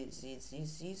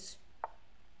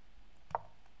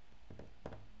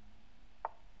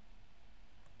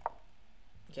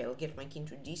 Okay, I'll get my king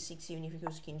to d6 even if he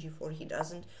goes king g4. He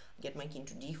doesn't. I'll get my king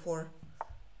to d4.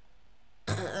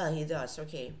 He does,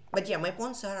 okay. But yeah, my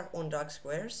pawns are on dark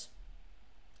squares,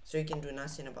 so you can do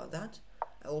nothing about that.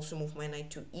 I'll also move my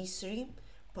knight to e3.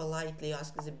 Politely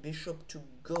ask the bishop to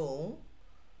go.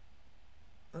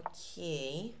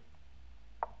 Okay.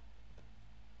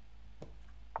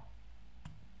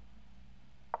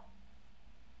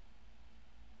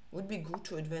 Would be good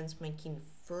to advance my king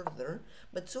further,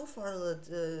 but so far,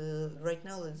 right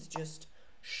now, let's just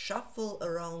shuffle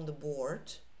around the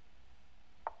board.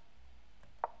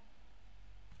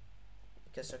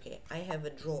 Because, okay, I have a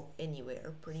draw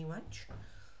anywhere, pretty much.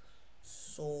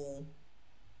 So,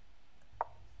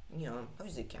 yeah, how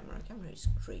is the camera? Camera is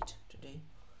great today.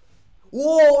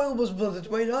 Whoa, I almost blundered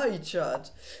my knight,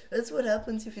 chat. That's what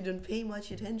happens if you don't pay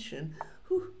much attention.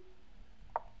 Whew.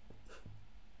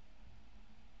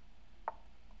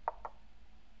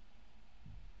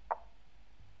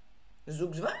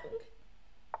 Zugzwang?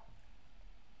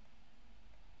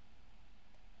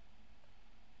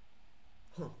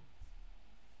 Huh.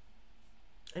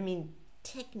 I mean,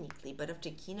 technically, but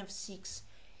after king f6,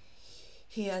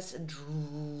 He has a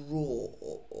draw.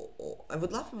 I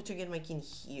would love him to get my king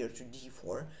here to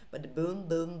d4, but boom,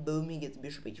 boom, boom, he gets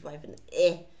bishop h5 and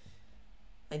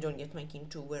I don't get my king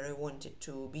to where I want it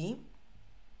to be.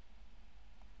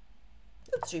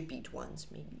 Let's repeat once,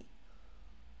 maybe.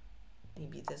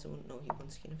 Maybe he doesn't want, no, he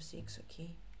wants king of 6,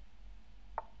 okay.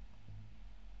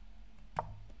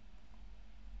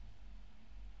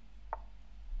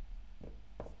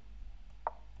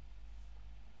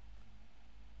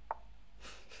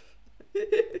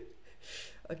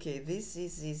 Okay, this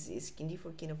is king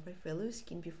d4, king of 5 values,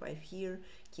 king b5 here,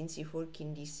 king c4,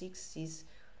 king d6 is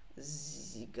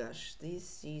gosh,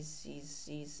 this is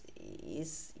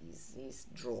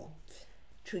draw.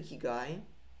 Tricky guy.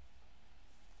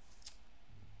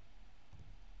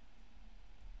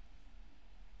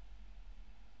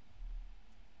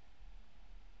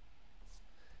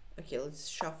 Okay, let's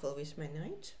shuffle with my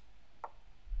knight.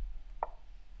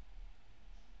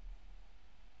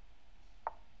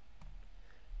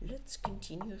 Let's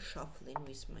continue shuffling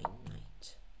with my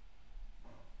knight.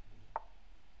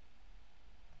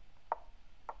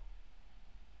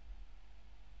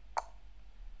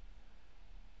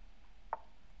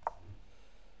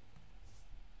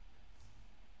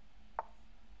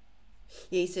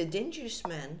 Yeah, he's a dangerous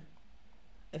man.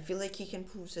 I feel like he can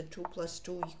prove that 2 +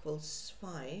 2 =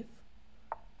 5.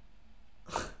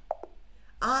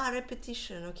 Ah,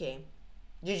 repetition, okay.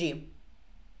 GG.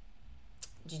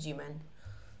 GG, man.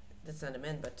 That's not a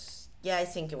man, but yeah, I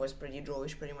think it was pretty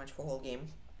drawish pretty much for whole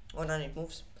game. Oh, none it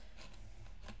moves.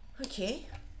 Okay.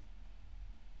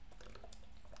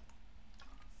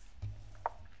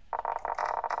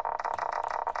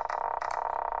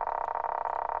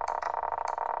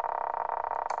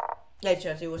 Yeah,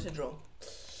 chat, it was a draw.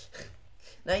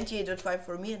 98.5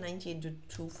 for me and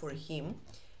 98.2 for him.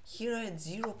 Here I had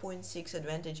 0.6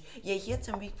 advantage. Yeah, he had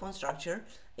some weak pawn structure.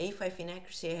 a5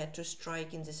 inaccuracy, I had to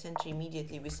strike in the center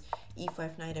immediately with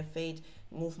e5, knight f8,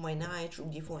 move my knight, rook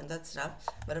d4 and that stuff.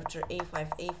 But after a5,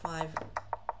 a5,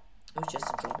 it was just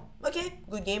a draw. Okay,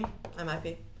 good game. I'm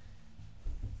happy.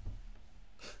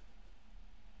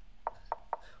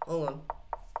 Hold on.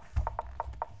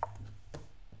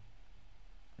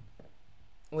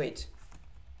 Wait.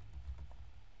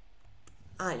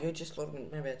 Ah, you're just logging,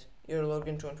 my bad. You're logged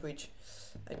into on Twitch.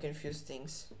 I confuse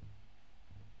things.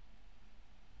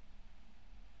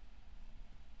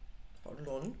 Hold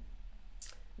on.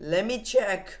 Let me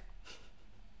check.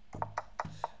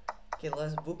 Okay,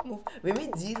 last book move. We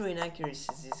made 0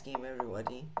 inaccuracies this game,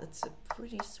 everybody. That's a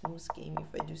pretty smooth game,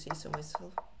 if I do say so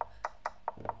myself.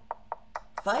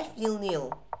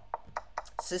 5-0-0.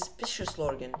 Suspicious,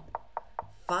 Lorgan.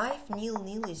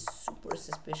 5-0-0 is super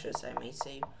suspicious, I may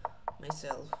say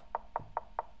myself.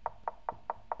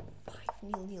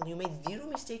 5-0-0. You made 0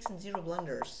 mistakes and 0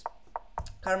 blunders.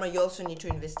 Karma, you also need to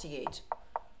investigate.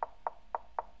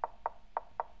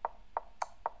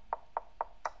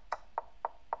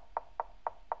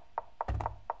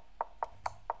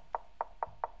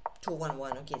 Two,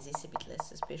 1-1. Okay, this is a bit less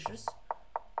suspicious.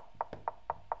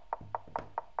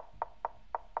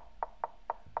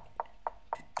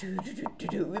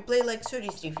 We played like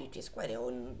 33-50. It's quite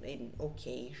an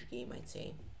okay-ish game, I'd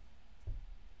say.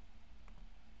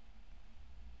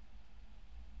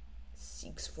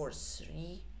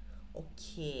 6-4-3.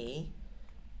 Okay.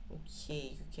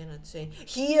 Okay, you cannot say.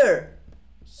 Here!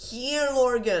 Here,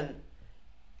 Lorgan!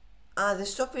 Ah, the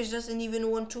Stockfish doesn't even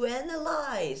want to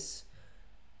analyze.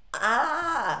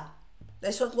 Ah!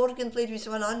 I thought Lorgan played with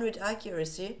 100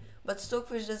 accuracy, but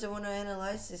Stockfish doesn't want to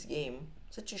analyze this game.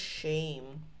 Such a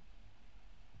shame.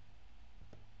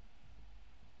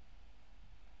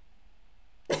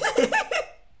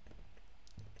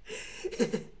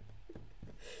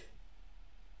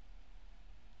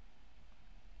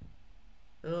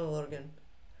 No, Lorgan.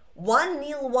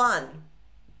 1-0-1.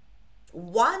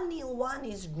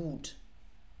 1-0-1 is good.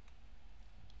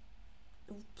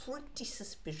 Pretty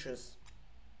suspicious.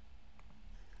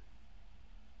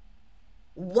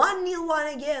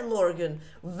 1-0-1 again, Lorgan.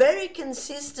 Very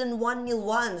consistent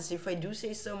 1-0-1s, if I do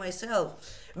say so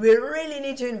myself. We really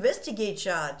need to investigate,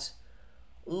 chat.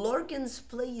 Lorgan's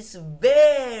play is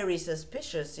very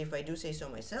suspicious, if I do say so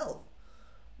myself.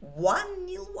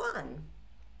 1-0-1.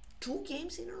 2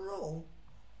 games in a row.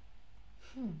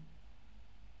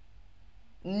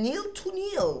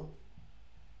 0-0.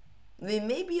 We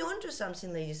may be onto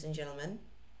something, ladies and gentlemen.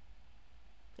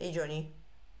 Hey, Johnny.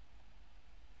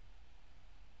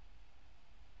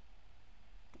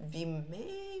 We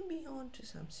may be onto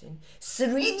something.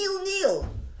 3-0-0.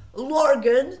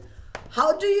 Lorgan,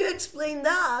 how do you explain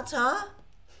that, huh?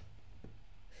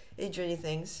 Hey, Johnny,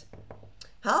 thanks.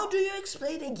 How do you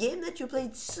explain a game that you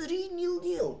played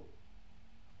 3-0?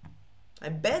 I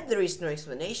bet there is no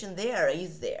explanation there,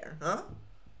 is there, huh?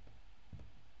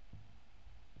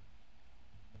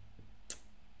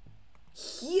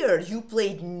 Here you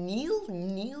played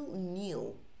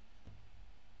 0-0-0.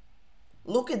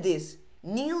 Look at this.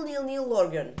 0-0-0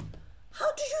 Lorgan.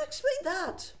 How do you explain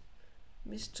that,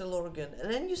 Mr. Lorgan?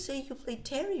 And then you say you played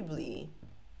terribly.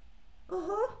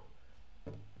 Uh-huh.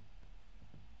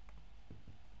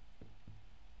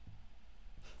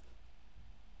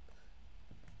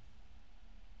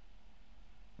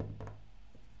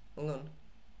 Hold on.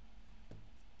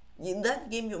 In that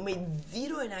game you made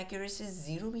 0 inaccuracies,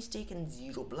 0 mistake and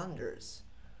 0 blunders.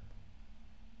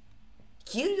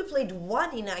 Here you played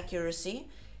 1 inaccuracy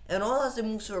and all of the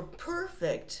moves were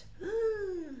perfect.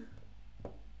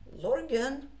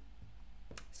 Lorgan.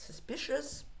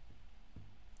 Suspicious.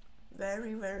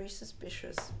 Very, very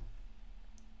suspicious.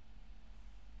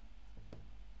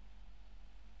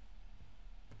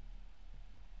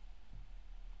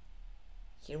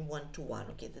 Here 1-1.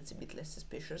 Okay, that's a bit less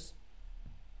suspicious.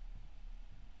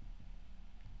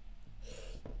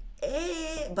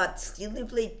 But still you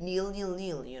played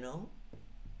 0-0-0, you know?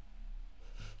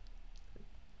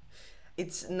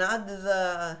 It's not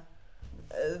the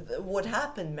what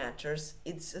happened matters.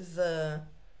 It's the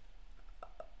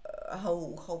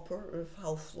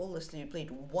how flawlessly you played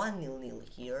 1-0-0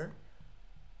 here.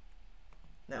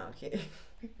 Now, okay.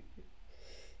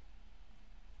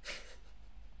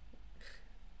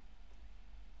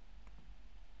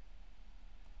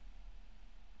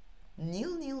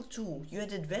 0-0-2. You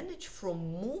had advantage from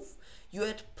move. You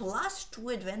had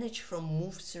 +2 advantage from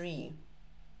move 3.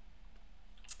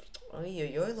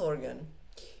 Oi, Lorgan.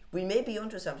 We may be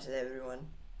onto something, everyone.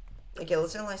 Okay,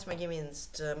 let's analyze my game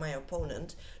against my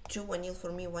opponent. 2-1-0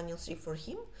 for me, 1-0-3 for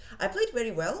him. I played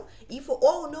very well. E4.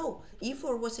 Oh no!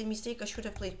 E4 was a mistake. I should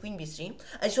have played Queen B3.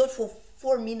 I showed for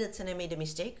 4 minutes and I made a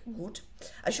mistake. Good.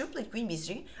 I should have played Queen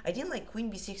B3. I didn't like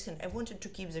Queen B6 and I wanted to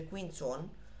keep the queens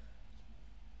on.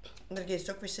 In that case,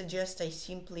 Stockfish suggests I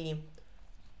simply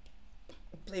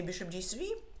play Bishop G3.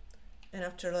 And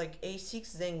after like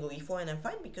A6, then go E4 and I'm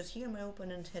fine because here my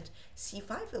opponent had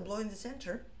C5, a blow in the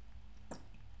center.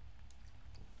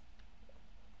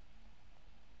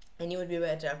 And he would be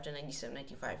better after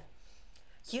 97-95.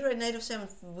 Here at knight of 7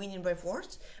 winning by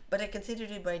force, but I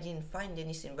considered it but I didn't find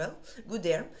anything well. Good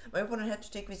there. My opponent had to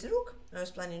take with the rook. I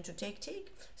was planning to take.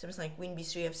 Something like queen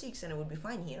b3 f6 and I would be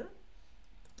fine here.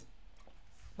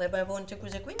 But my opponent took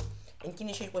with the queen. And king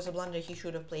h8 was a blunder. He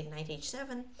should have played knight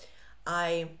h7.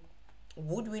 I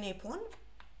would win a pawn.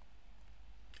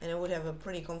 And I would have a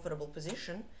pretty comfortable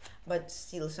position. But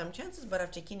still some chances. But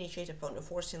after king h8 I found a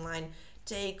forcing line.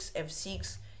 Takes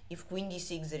f6. If queen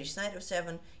d6 there is knight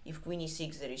f7, if queen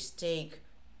e6 there is take,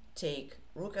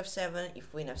 rook f7,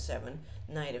 if queen f7,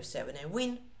 knight f7 I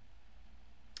win.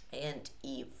 And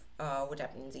if, what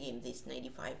happened in the game, this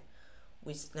 95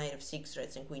 with knight f6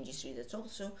 threats and queen g3, that's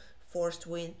also forced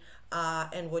win.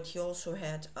 And what he also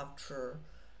had after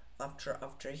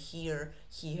here,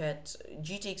 he had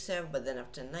g takes f, but then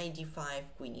after knight d5,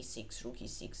 queen e6, rook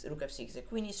e6, rook f6, the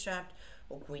queen is trapped,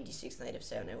 or queen d6, knight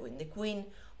f7, I win the queen,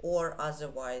 or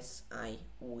otherwise I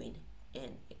win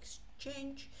an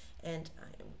exchange, and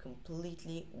I am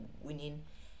completely winning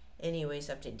anyways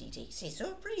after d takes c.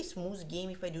 So a pretty smooth game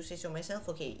if I do say so myself.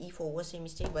 Okay, e4 was a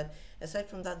mistake, but aside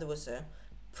from that, there was a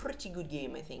pretty good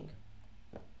game, I think.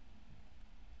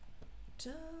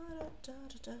 Da, da,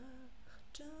 da, da,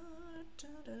 da, da,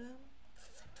 da, da.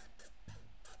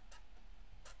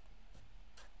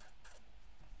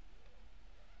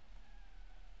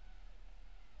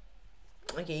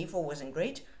 Okay, e4 wasn't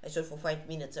great. I shot for 5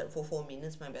 minutes, for 4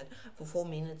 minutes, my bad. For 4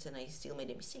 minutes and I still made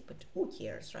a mistake, but who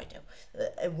cares, right now?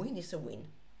 A win is a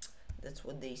win. That's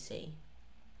what they say.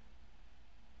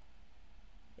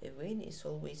 A win is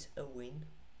always a win.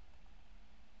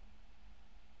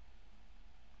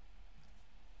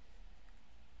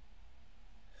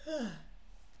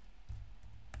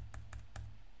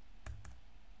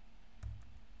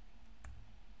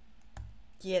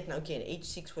 Yeah, okay,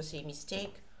 h6 was a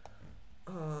mistake.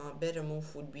 Better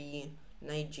move would be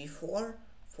knight g4,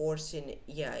 forcing,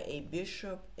 yeah, a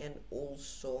bishop and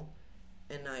also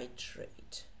a knight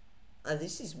trade.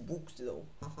 This is booked though.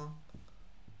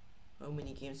 How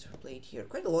many games were played here?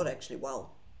 Quite a lot actually.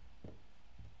 Wow,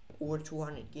 over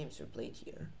 200 games were played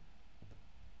here.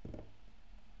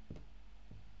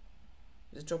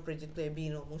 The top rated player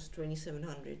being almost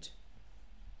 2700.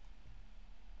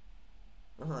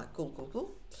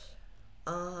 Cool.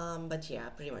 But yeah,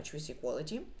 pretty much with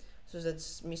equality. So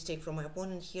that's mistake from my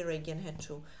opponent here. Again,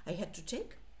 I had to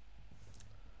take.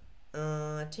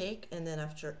 take, and then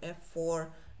after f4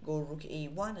 go rook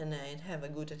a1, and I'd have a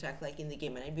good attack like in the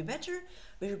game, and I'd be better.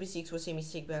 Bishop e6 was a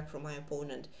mistake back from my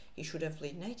opponent. He should have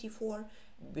played knight e4,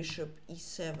 bishop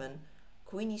e7,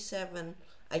 queen e7.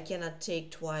 I cannot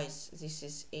take twice. This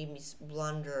is a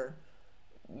blunder,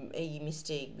 a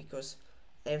mistake, because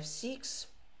f6.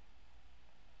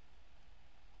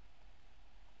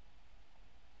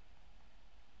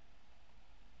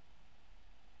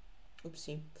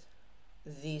 Oopsie.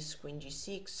 This queen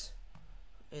g6,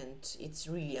 and it's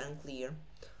really unclear.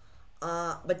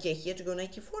 But yeah, here to go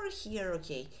knight e4, here,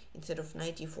 okay, instead of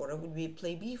knight e4 I would be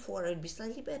play b4, it'd be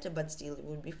slightly better, but still it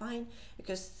would be fine,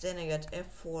 because then I got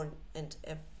f4 and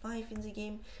f5 in the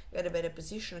game, got a better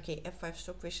position. Okay, f5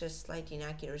 stockfish has slight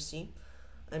inaccuracy,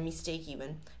 a mistake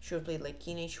even. Should have played like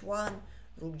king h1,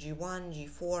 rook g1,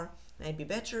 g4, I'd be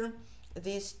better.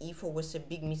 This e4 was a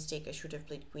big mistake. I should have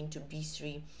played queen to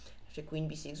b3, after queen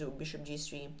b6 or bishop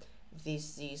g3,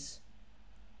 this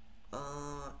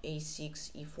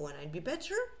a6, e4, and I'd be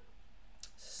better.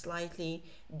 Slightly.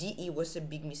 de was a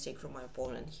big mistake from my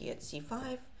opponent. He had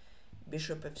c5,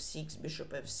 bishop f6,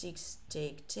 bishop f6,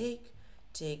 take, take,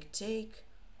 take, take.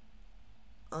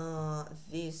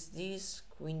 This,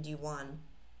 queen d1.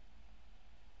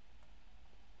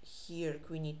 Here,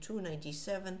 queen e2, knight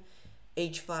d7,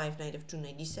 h5, knight f2,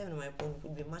 knight d7. My opponent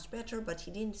would be much better, but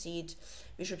he didn't see it.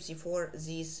 Bishop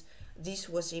c4, this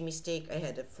was a mistake. I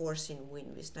had a forcing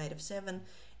win with knight f7.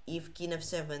 If king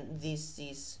f7, this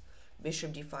is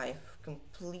bishop d5,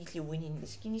 completely winning.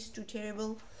 This king is too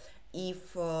terrible.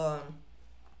 If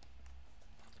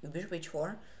bishop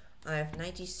h4, I have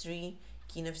knight e3,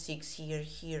 king f6,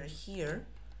 here,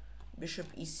 bishop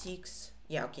e6.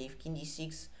 Yeah, okay, if king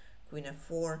d6, queen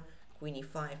f4, queen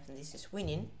e5, and this is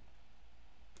winning.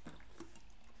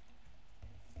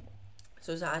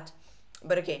 So that,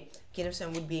 but okay, king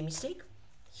f7 would be a mistake.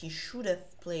 He should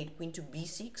have played queen to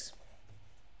b6,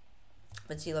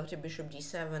 but still after bishop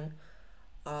d7,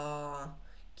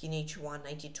 king h1,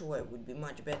 knight e2, I would be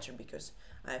much better, because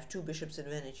I have two bishops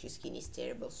advantage. His king is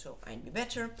terrible, so I'd be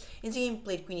better. In the game,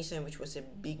 played queen e7, which was a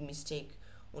big mistake.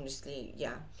 Honestly,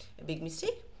 yeah, a big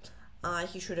mistake.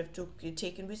 He should have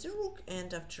taken with the rook,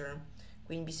 and after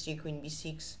queen b3, queen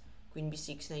b6, queen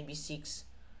b6, knight b6,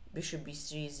 bishop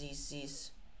b3,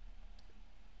 this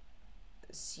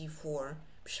c4,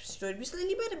 bishop c2 would be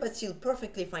slightly better, but still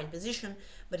perfectly fine position.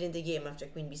 But in the game, after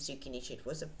queen b3, king h8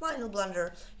 was a final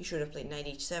blunder. He should have played knight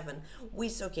h7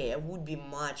 with, okay, I would be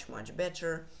much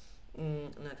better.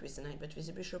 Not with the knight, but with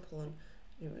the bishop. Hold on,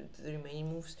 the remaining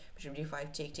moves, bishop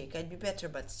d5, take, take, I'd be better,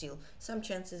 but still some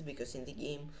chances, because in the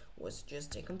game was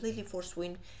just a completely forced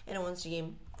win. And I won the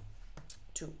game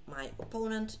to my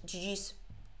opponent. GG's.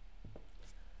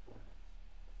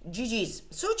 GG's.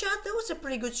 So chat, that was a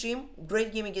pretty good stream.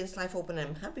 Great game against Live Open,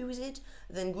 I'm happy with it.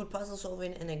 Then good puzzle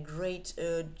solving and a great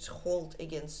hold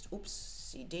against,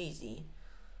 oopsie daisy.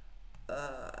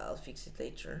 I'll fix it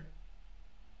later.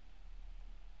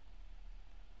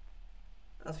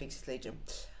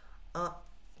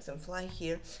 Some fly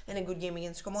here, and a good game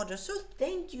against Komodo. So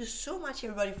thank you so much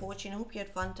everybody for watching. I hope you had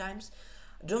fun times.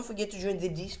 Don't forget to join the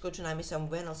Discord tonight with some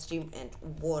when I'll stream and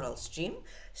what I'll stream.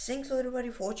 Thanks everybody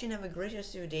for watching. Have a great rest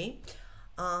of your day.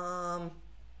 And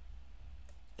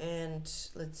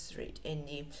let's rate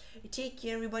Andy. Take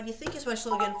care everybody. Thank you so much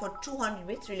Logan for 200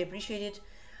 bits. Really appreciate it.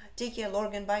 Take care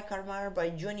Logan. Bye Karmar. By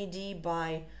Johnny D.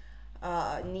 By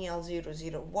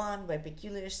Neil001. By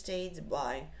Peculiar States.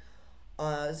 By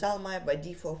Zalmai. By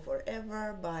D4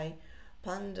 Forever. By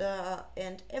Panda,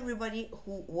 and everybody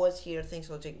who was here. Thanks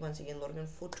a lot once again Logan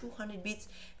for 200 bits.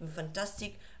 Have a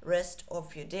fantastic rest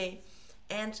of your day,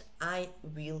 and I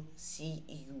will see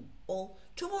you all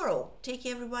tomorrow. Take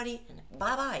care everybody, and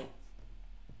bye bye.